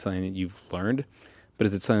said, it's something that you've learned, but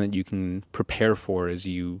is it something that you can prepare for as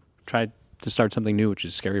you try to start something new, which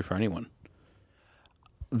is scary for anyone?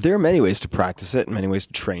 There are many ways to practice it and many ways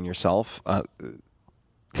to train yourself.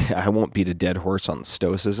 I won't beat a dead horse on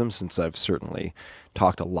Stoicism since I've certainly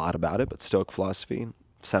talked a lot about it, but Stoic philosophy,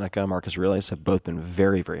 Seneca, Marcus Aurelius have both been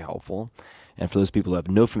very, very helpful. And for those people who have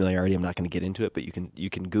no familiarity, I'm not going to get into it, but you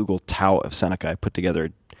can Google Tao of Seneca. I put together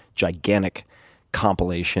a gigantic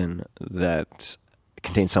compilation that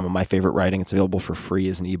contains some of my favorite writing. It's available for free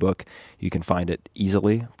as an ebook. You can find it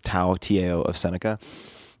easily, Tao, T-A-O of Seneca.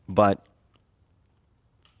 But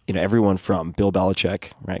everyone from Bill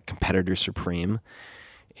Belichick, right, competitor supreme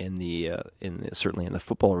certainly in the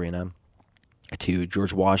football arena, to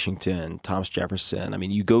George Washington, Thomas Jefferson. I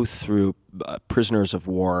mean, you go through prisoners of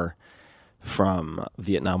war from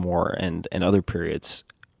Vietnam War and other periods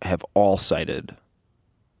have all cited,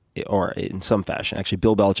 or in some fashion. Actually,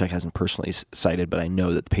 Bill Belichick hasn't personally cited, but I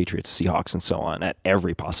know that the Patriots, Seahawks, and so on, at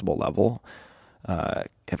every possible level,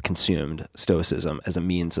 have consumed Stoicism as a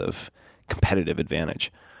means of competitive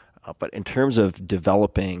advantage. But in terms of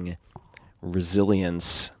developing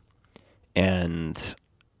resilience and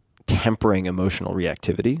tempering emotional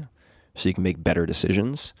reactivity so you can make better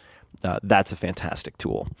decisions, that's a fantastic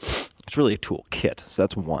tool. It's really a toolkit, so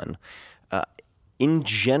that's one. In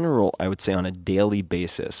general, I would say on a daily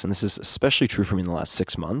basis, and this is especially true for me in the last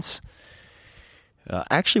 6 months,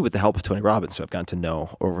 actually with the help of Tony Robbins, who I've gotten to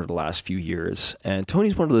know over the last few years. And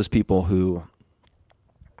Tony's one of those people who,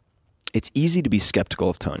 it's easy to be skeptical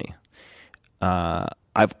of Tony.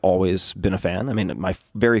 I've always been a fan. I mean, my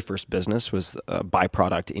very first business was a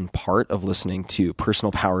byproduct in part of listening to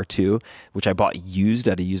Personal Power 2, which I bought used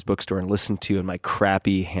at a used bookstore and listened to in my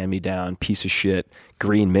crappy, hand-me-down, piece of shit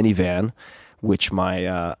green minivan, which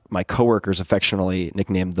my coworkers affectionately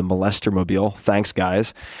nicknamed the Molester Mobile. Thanks,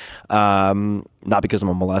 guys. Not because I'm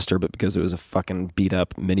a molester, but because it was a fucking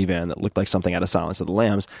beat-up minivan that looked like something out of Silence of the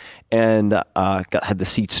Lambs, and had the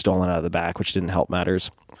seats stolen out of the back, which didn't help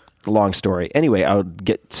matters. long story. Anyway, I would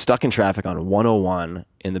get stuck in traffic on 101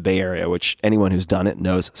 in the Bay Area, which anyone who's done it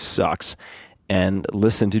knows sucks, and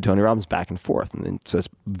listen to Tony Robbins back and forth. And so it's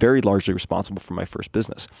very largely responsible for my first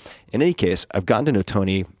business. In any case, I've gotten to know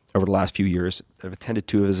Tony over the last few years. I've attended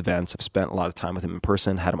 2 of his events. I've spent a lot of time with him in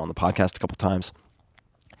person, had him on the podcast a couple times.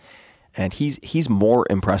 And he's more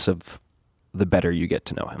impressive the better you get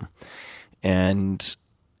to know him. And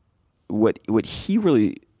what he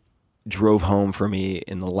really drove home for me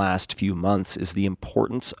in the last few months is the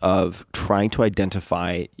importance of trying to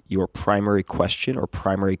identify your primary question or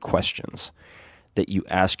primary questions that you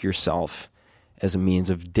ask yourself as a means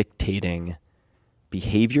of dictating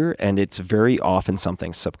behavior, and it's very often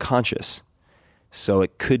something subconscious. So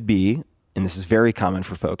it could be, and this is very common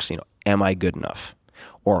for folks, am I good enough?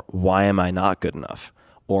 Or why am I not good enough?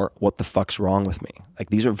 Or what the fuck's wrong with me? Like,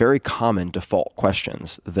 these are very common default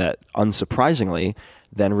questions that unsurprisingly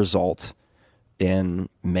then result in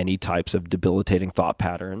many types of debilitating thought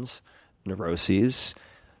patterns, neuroses,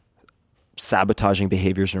 sabotaging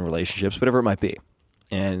behaviors in relationships, whatever it might be.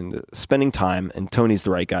 And spending time, and Tony's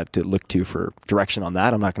the right guy to look to for direction on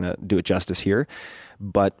that. I'm not going to do it justice here,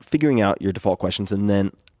 but figuring out your default questions and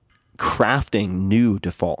then crafting new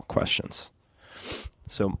default questions.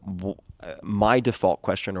 So my default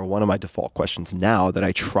question, or one of my default questions now that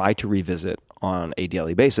I try to revisit on a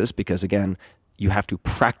daily basis, because again, you have to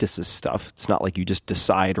practice this stuff. It's not like you just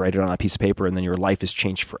decide, write it on a piece of paper, and then your life is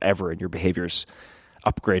changed forever and your behavior's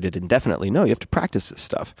upgraded indefinitely. No, you have to practice this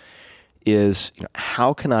stuff. Is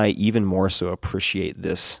how can I even more so appreciate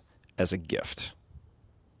this as a gift?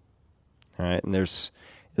 All right, and there's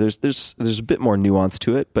a bit more nuance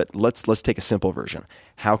to it, but let's take a simple version.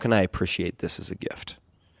 How can I appreciate this as a gift?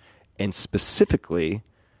 And specifically,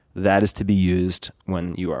 that is to be used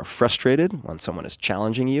when you are frustrated, when someone is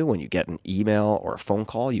challenging you, when you get an email or a phone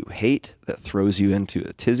call you hate that throws you into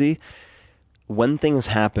a tizzy, when things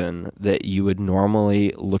happen that you would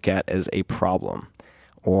normally look at as a problem,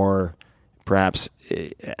 or perhaps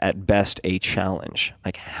at best a challenge.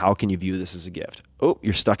 Like, how can you view this as a gift? Oh,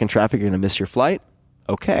 you're stuck in traffic, you're going to miss your flight?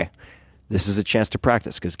 Okay, this is a chance to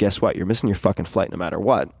practice, because guess what? You're missing your fucking flight no matter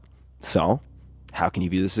what. So how can you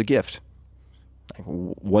view this as a gift? Like,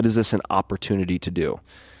 what is this an opportunity to do?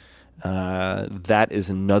 That is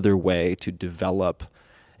another way to develop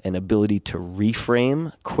an ability to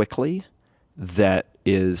reframe quickly that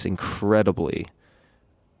is incredibly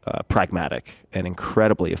pragmatic and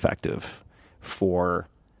incredibly effective for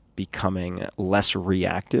becoming less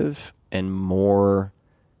reactive and more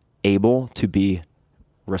able to be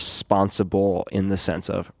responsible in the sense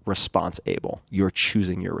of response able. You're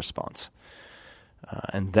choosing your response.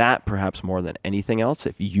 And that, perhaps more than anything else,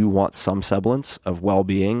 if you want some semblance of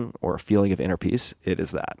well-being or a feeling of inner peace, it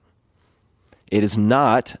is that. It is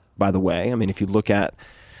not, by the way, I mean, if you look at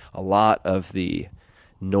a lot of the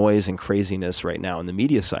noise and craziness right now in the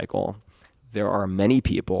media cycle, there are many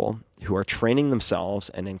people who are training themselves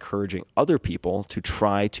and encouraging other people to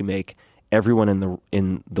try to make everyone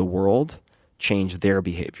in the world change their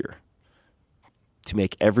behavior, to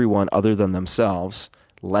make everyone other than themselves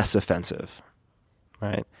less offensive,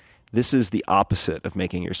 right? This is the opposite of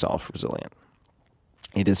making yourself resilient.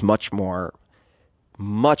 It is much more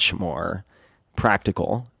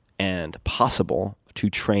practical and possible to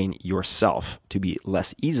train yourself to be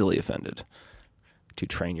less easily offended, to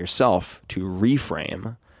train yourself to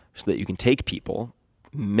reframe so that you can take people,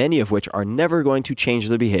 many of which are never going to change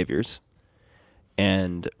their behaviors,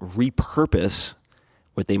 and repurpose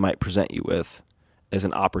what they might present you with as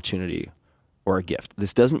an opportunity or a gift.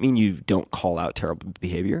 This doesn't mean you don't call out terrible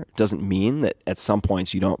behavior. It doesn't mean that at some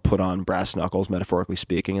points you don't put on brass knuckles, metaphorically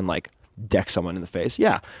speaking, and like deck someone in the face.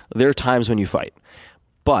 Yeah, there are times when you fight.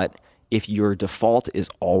 But if your default is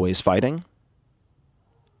always fighting,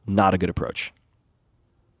 not a good approach.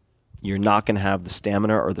 You're not going to have the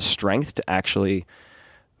stamina or the strength to actually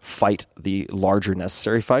fight the larger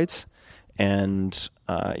necessary fights, and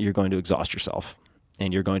you're going to exhaust yourself,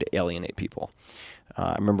 and you're going to alienate people.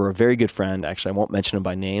 I remember a very good friend, actually I won't mention him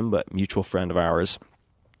by name, but mutual friend of ours,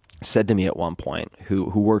 said to me at one point, who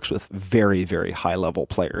works with very, very high-level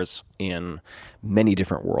players in many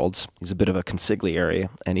different worlds. He's a bit of a consigliere,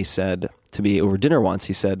 and he said to me over dinner once,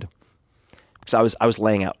 he said, because I was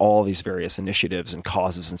laying out all these various initiatives and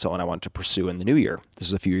causes and so on I wanted to pursue in the new year. This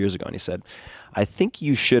was a few years ago, and he said, I think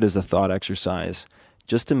you should, as a thought exercise,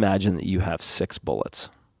 just imagine that you have 6 bullets.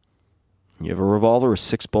 You have a revolver with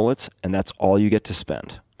 6 bullets, and that's all you get to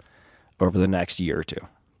spend over the next year or two.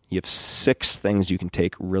 You have 6 things you can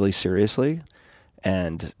take really seriously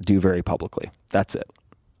and do very publicly. That's it.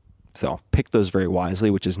 So pick those very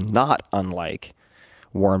wisely, which is not unlike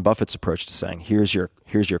Warren Buffett's approach to saying, here's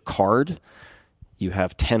your card. You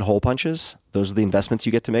have 10 hole punches. Those are the investments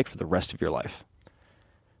you get to make for the rest of your life.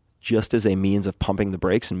 Just as a means of pumping the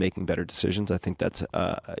brakes and making better decisions, I think that's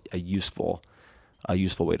a useful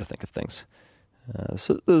way to think of things.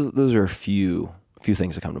 So those are a few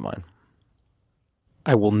things that come to mind.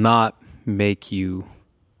 I will not make you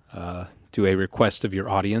do a request of your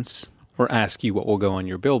audience or ask you what will go on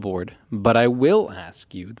your billboard, but I will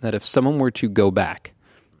ask you that if someone were to go back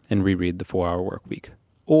and reread the 4-Hour Workweek,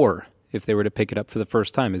 or if they were to pick it up for the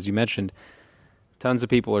first time, as you mentioned, tons of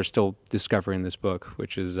people are still discovering this book,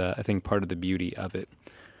 which is, I think, part of the beauty of it.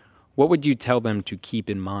 What would you tell them to keep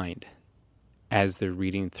in mind as they're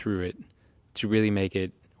reading through it to really make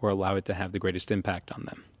it or allow it to have the greatest impact on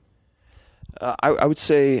them? I would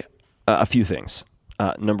say a few things.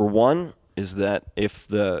 Number one is that if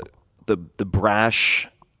the brash,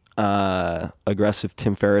 aggressive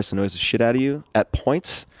Tim Ferriss annoys the shit out of you at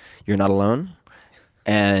points, you're not alone.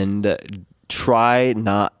 And try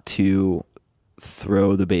not to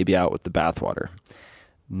throw the baby out with the bathwater.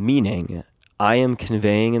 Meaning, I am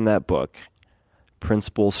conveying in that book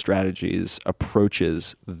principles, strategies,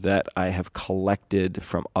 approaches that I have collected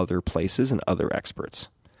from other places and other experts.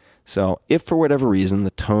 So if for whatever reason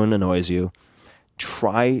the tone annoys you,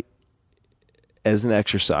 try as an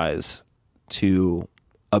exercise to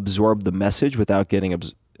absorb the message without getting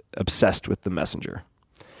obsessed with the messenger.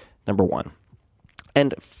 Number one.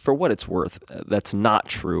 And for what it's worth, that's not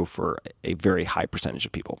true for a very high percentage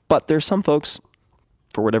of people. But there's some folks,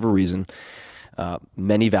 for whatever reason,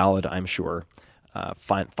 many valid, I'm sure,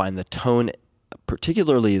 find the tone,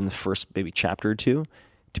 particularly in the first maybe chapter or two,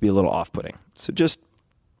 to be a little off-putting. So just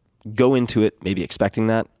go into it maybe expecting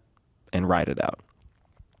that and ride it out.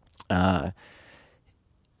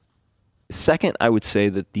 Second, I would say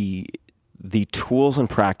that the tools and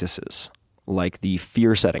practices, like the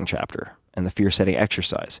fear-setting chapter and the fear-setting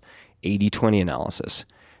exercise, 80-20 analysis,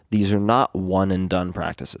 these are not one-and-done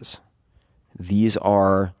practices. These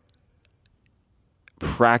are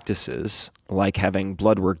practices like having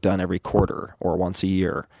blood work done every quarter or once a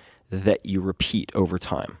year that you repeat over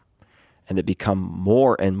time and that become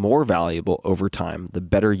more and more valuable over time the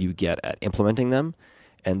better you get at implementing them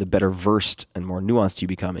and the better versed and more nuanced you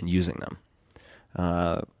become in using them.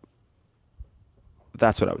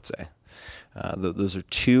 That's what I would say. Those are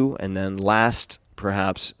two. And then last,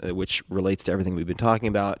 perhaps, which relates to everything we've been talking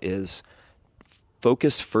about, is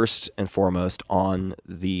focus first and foremost on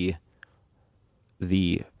the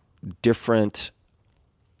different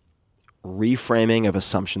reframing of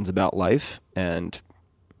assumptions about life and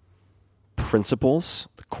principles,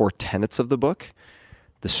 the core tenets of the book,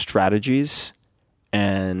 the strategies,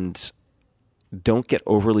 and don't get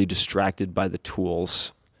overly distracted by the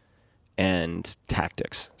tools and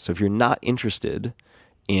tactics. So if you're not interested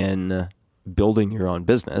in building your own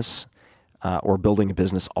business or building a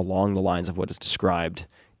business along the lines of what is described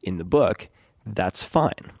in the book, that's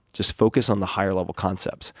fine. Just focus on the higher level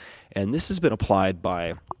concepts. And this has been applied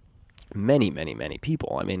by many, many, many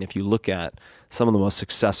people. I mean, if you look at some of the most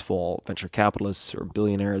successful venture capitalists or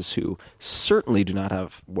billionaires who certainly do not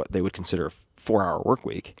have what they would consider a 4-hour work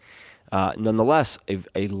week, nonetheless,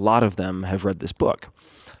 a lot of them have read this book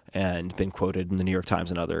and been quoted in the New York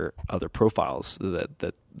Times and other profiles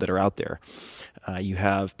that are out there. You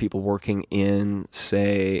have people working in,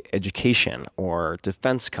 say, education or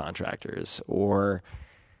defense contractors or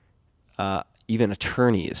even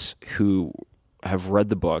attorneys who have read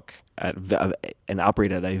the book and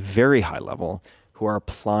operate at a very high level, who are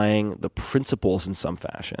applying the principles in some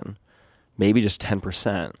fashion, maybe just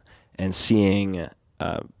 10%, and seeing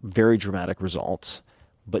very dramatic results,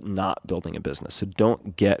 but not building a business. So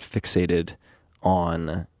don't get fixated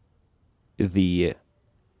on the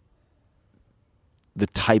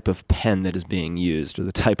type of pen that is being used or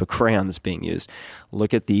the type of crayon that's being used.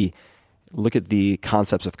 Look at the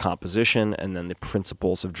concepts of composition and then the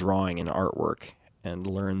principles of drawing and artwork, and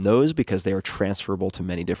learn those because they are transferable to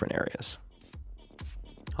many different areas.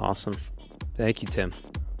 Awesome. Thank you, Tim.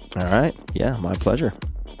 All right. Yeah, my pleasure.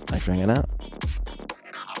 Thanks for hanging out.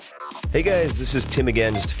 Hey guys, this is Tim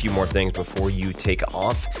again. Just a few more things before you take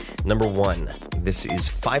off. Number one, this is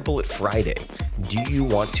 5 Bullet Friday. Do you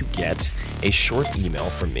want to get a short email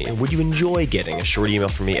from me? Would you enjoy getting a short email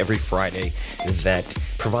from me every Friday that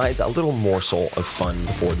provides a little morsel of fun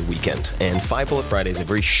before the weekend? And 5 Bullet Friday is a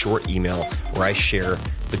very short email where I share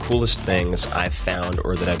the coolest things I've found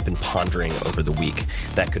or that I've been pondering over the week.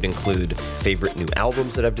 That could include favorite new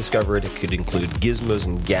albums that I've discovered. It could include gizmos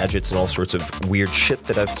and gadgets and all sorts of weird shit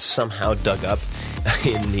that I've somehow dug up.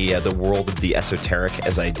 in the world of the esoteric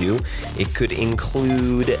as I do. It could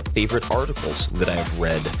include favorite articles that I've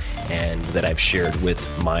read and that I've shared with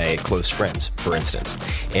my close friends, for instance.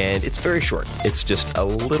 And it's very short. It's just a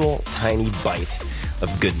little tiny bite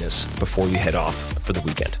of goodness before you head off for the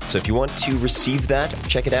weekend. So if you want to receive that,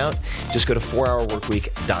 check it out. Just go to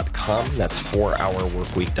 4hourworkweek.com. That's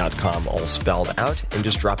 4hourworkweek.com, all spelled out, and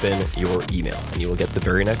just drop in your email, and you will get the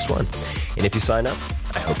very next one. And if you sign up,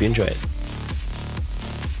 I hope you enjoy it.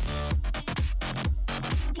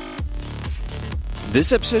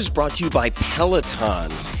 This episode is brought to you by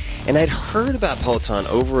Peloton. And I'd heard about Peloton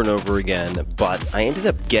over and over again, but I ended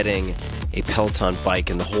up getting a Peloton bike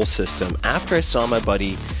and the whole system after I saw my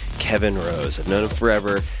buddy Kevin Rose. I've known him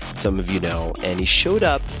forever, some of you know, and he showed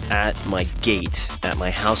up at my gate at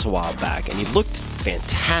my house a while back, and he looked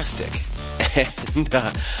fantastic. And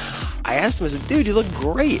I asked him, I said, dude, you look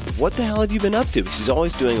great. What the hell have you been up to? Because he's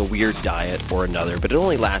always doing a weird diet or another, but it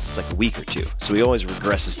only lasts like a week or two. So he always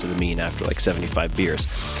regresses to the mean after like 75 beers.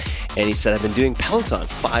 And he said, I've been doing Peloton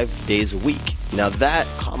 5 days a week. Now that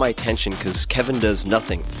caught my attention because Kevin does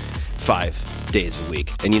nothing 5 days a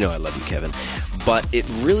week. And you know I love you, Kevin. But it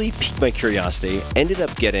really piqued my curiosity. Ended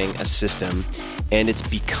up getting a system, and it's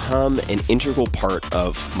become an integral part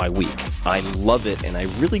of my week. I love it, and I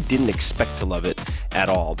really didn't expect to love it at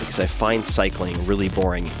all because I find cycling really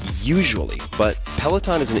boring usually. But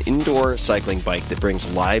Peloton is an indoor cycling bike that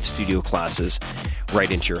brings live studio classes right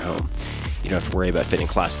into your home. You don't have to worry about fitting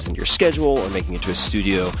classes into your schedule or making it to a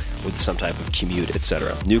studio with some type of commute,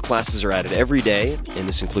 etc. New classes are added every day, and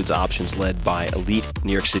this includes options led by elite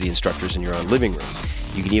New York City instructors in your own living room.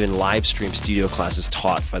 You can even live stream studio classes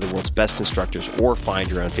taught by the world's best instructors or find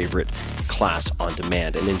your own favorite class on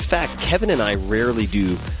demand. And in fact, Kevin and I rarely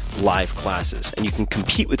do live classes, and you can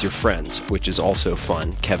compete with your friends, which is also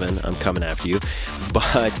fun. Kevin, I'm coming after you.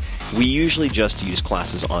 But we usually just use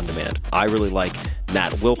classes on demand. I really like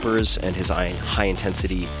Matt Wilper's and his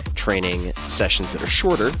high-intensity training sessions that are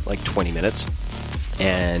shorter, like 20 minutes.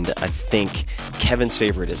 And I think Kevin's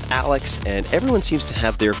favorite is Alex, and everyone seems to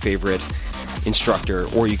have their favorite instructor,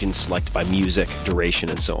 or you can select by music, duration,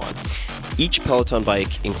 and so on. Each Peloton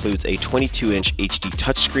bike includes a 22-inch HD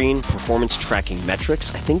touchscreen, performance tracking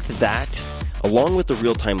metrics. I think that, along with the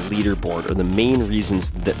real-time leaderboard, are the main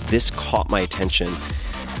reasons that this caught my attention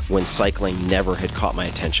when cycling never had caught my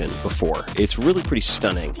attention before. It's really pretty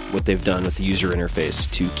stunning what they've done with the user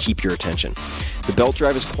interface to keep your attention. The belt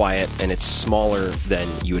drive is quiet, and it's smaller than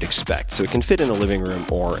you would expect, so it can fit in a living room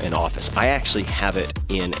or an office. I actually have it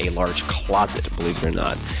in a large closet, believe it or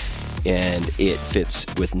not, and it fits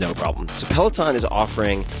with no problem. So Peloton is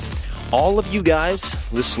offering all of you guys,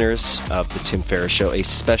 listeners of the Tim Ferriss Show, a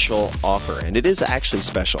special offer, and it is actually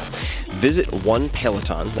special. Visit One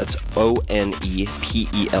Peloton, that's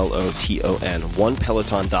ONEPELOTON,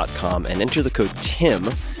 onepeloton.com, and enter the code TIM,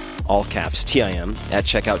 all caps, TIM, at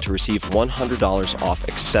checkout to receive $100 off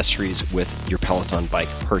accessories with your Peloton bike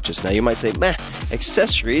purchase. Now you might say, meh,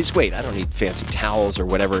 accessories? Wait, I don't need fancy towels or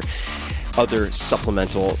whatever other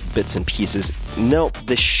supplemental bits and pieces. No,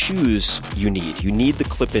 the shoes you need. You need the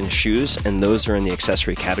clip-in shoes, and those are in the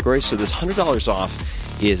accessory category. So this $100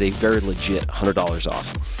 off is a very legit $100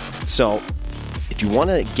 off. So if you want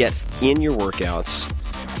to get in your workouts,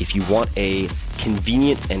 if you want a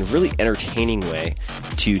convenient and really entertaining way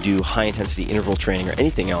to do high-intensity interval training or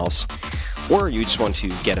anything else, or you just want to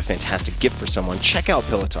get a fantastic gift for someone, check out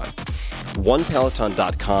Peloton.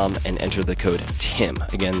 onepeloton.com and enter the code TIM.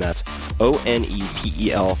 Again, that's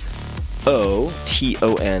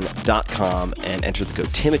ONEPELOTON.com and enter the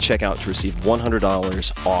code TIM at checkout to receive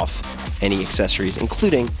 $100 off any accessories,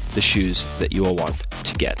 including the shoes that you will want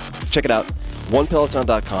to get. Check it out,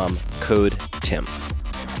 onepeloton.com, code TIM.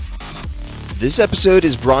 This episode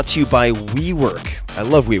is brought to you by WeWork. I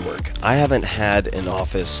love WeWork. I haven't had an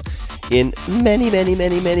office in many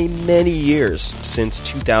years, since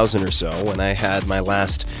 2000 or so, when I had my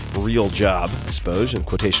last real job, I suppose, in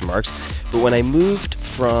quotation marks. But when I moved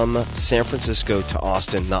from San Francisco to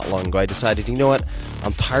Austin not long ago, I decided, you know what,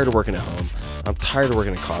 I'm tired of working at home. I'm tired of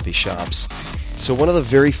working at coffee shops. So one of the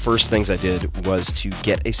very first things I did was to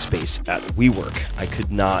get a space at WeWork. I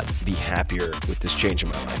could not be happier with this change in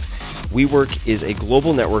my life. WeWork is a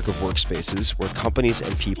global network of workspaces where companies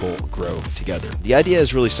and people grow together. The idea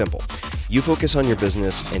is really simple. You focus on your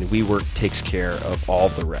business, and WeWork takes care of all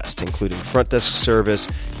the rest, including front desk service,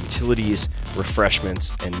 utilities,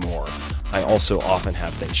 refreshments, and more. I also often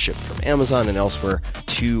have things shipped from Amazon and elsewhere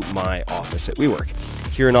to my office at WeWork.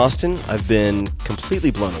 Here in Austin, I've been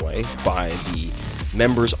completely blown away by the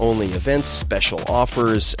members-only events, special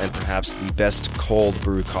offers, and perhaps the best cold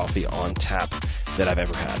brew coffee on tap that I've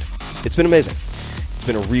ever had. It's been amazing. It's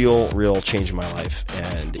been a real change in my life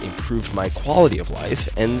and improved my quality of life.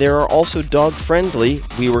 And there are also dog-friendly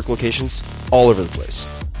WeWork locations all over the place.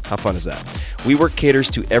 How fun is that? WeWork caters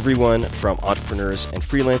to everyone from entrepreneurs and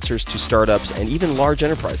freelancers to startups and even large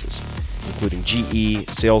enterprises, including GE,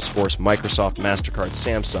 Salesforce, Microsoft, MasterCard,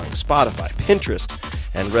 Samsung, Spotify, Pinterest,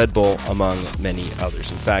 and Red Bull, among many others.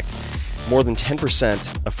 In fact, more than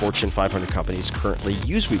 10% of Fortune 500 companies currently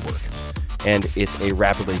use WeWork, and it's a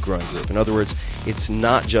rapidly growing group. In other words, it's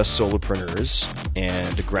not just solopreneurs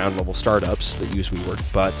and ground-level startups that use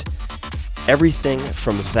WeWork, but everything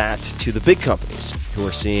from that to the big companies who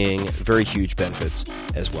are seeing very huge benefits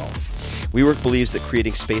as well. WeWork believes that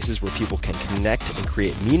creating spaces where people can connect and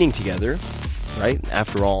create meaning together, right?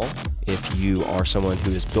 After all, if you are someone who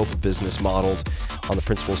has built a business modeled on the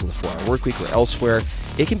principles of the 4-Hour Workweek or elsewhere,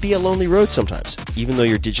 it can be a lonely road sometimes. Even though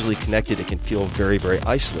you're digitally connected, it can feel very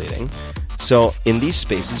isolating. So in these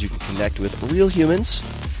spaces, you can connect with real humans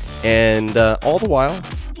and all the while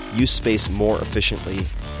use space more efficiently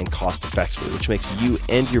and cost effectively, which makes you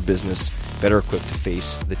and your business better equipped to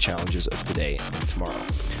face the challenges of today and tomorrow.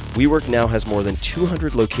 WeWork now has more than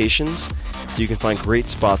 200 locations, so you can find great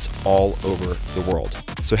spots all over the world.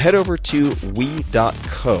 So head over to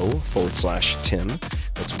we.co/Tim.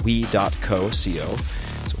 That's we.co, C-O.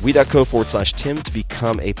 So we.co/Tim to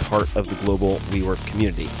become a part of the global WeWork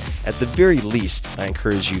community. At the very least, I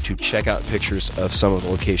encourage you to check out pictures of some of the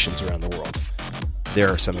locations around the world. There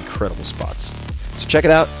are some incredible spots. So check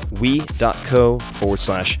it out, we.co/Tim.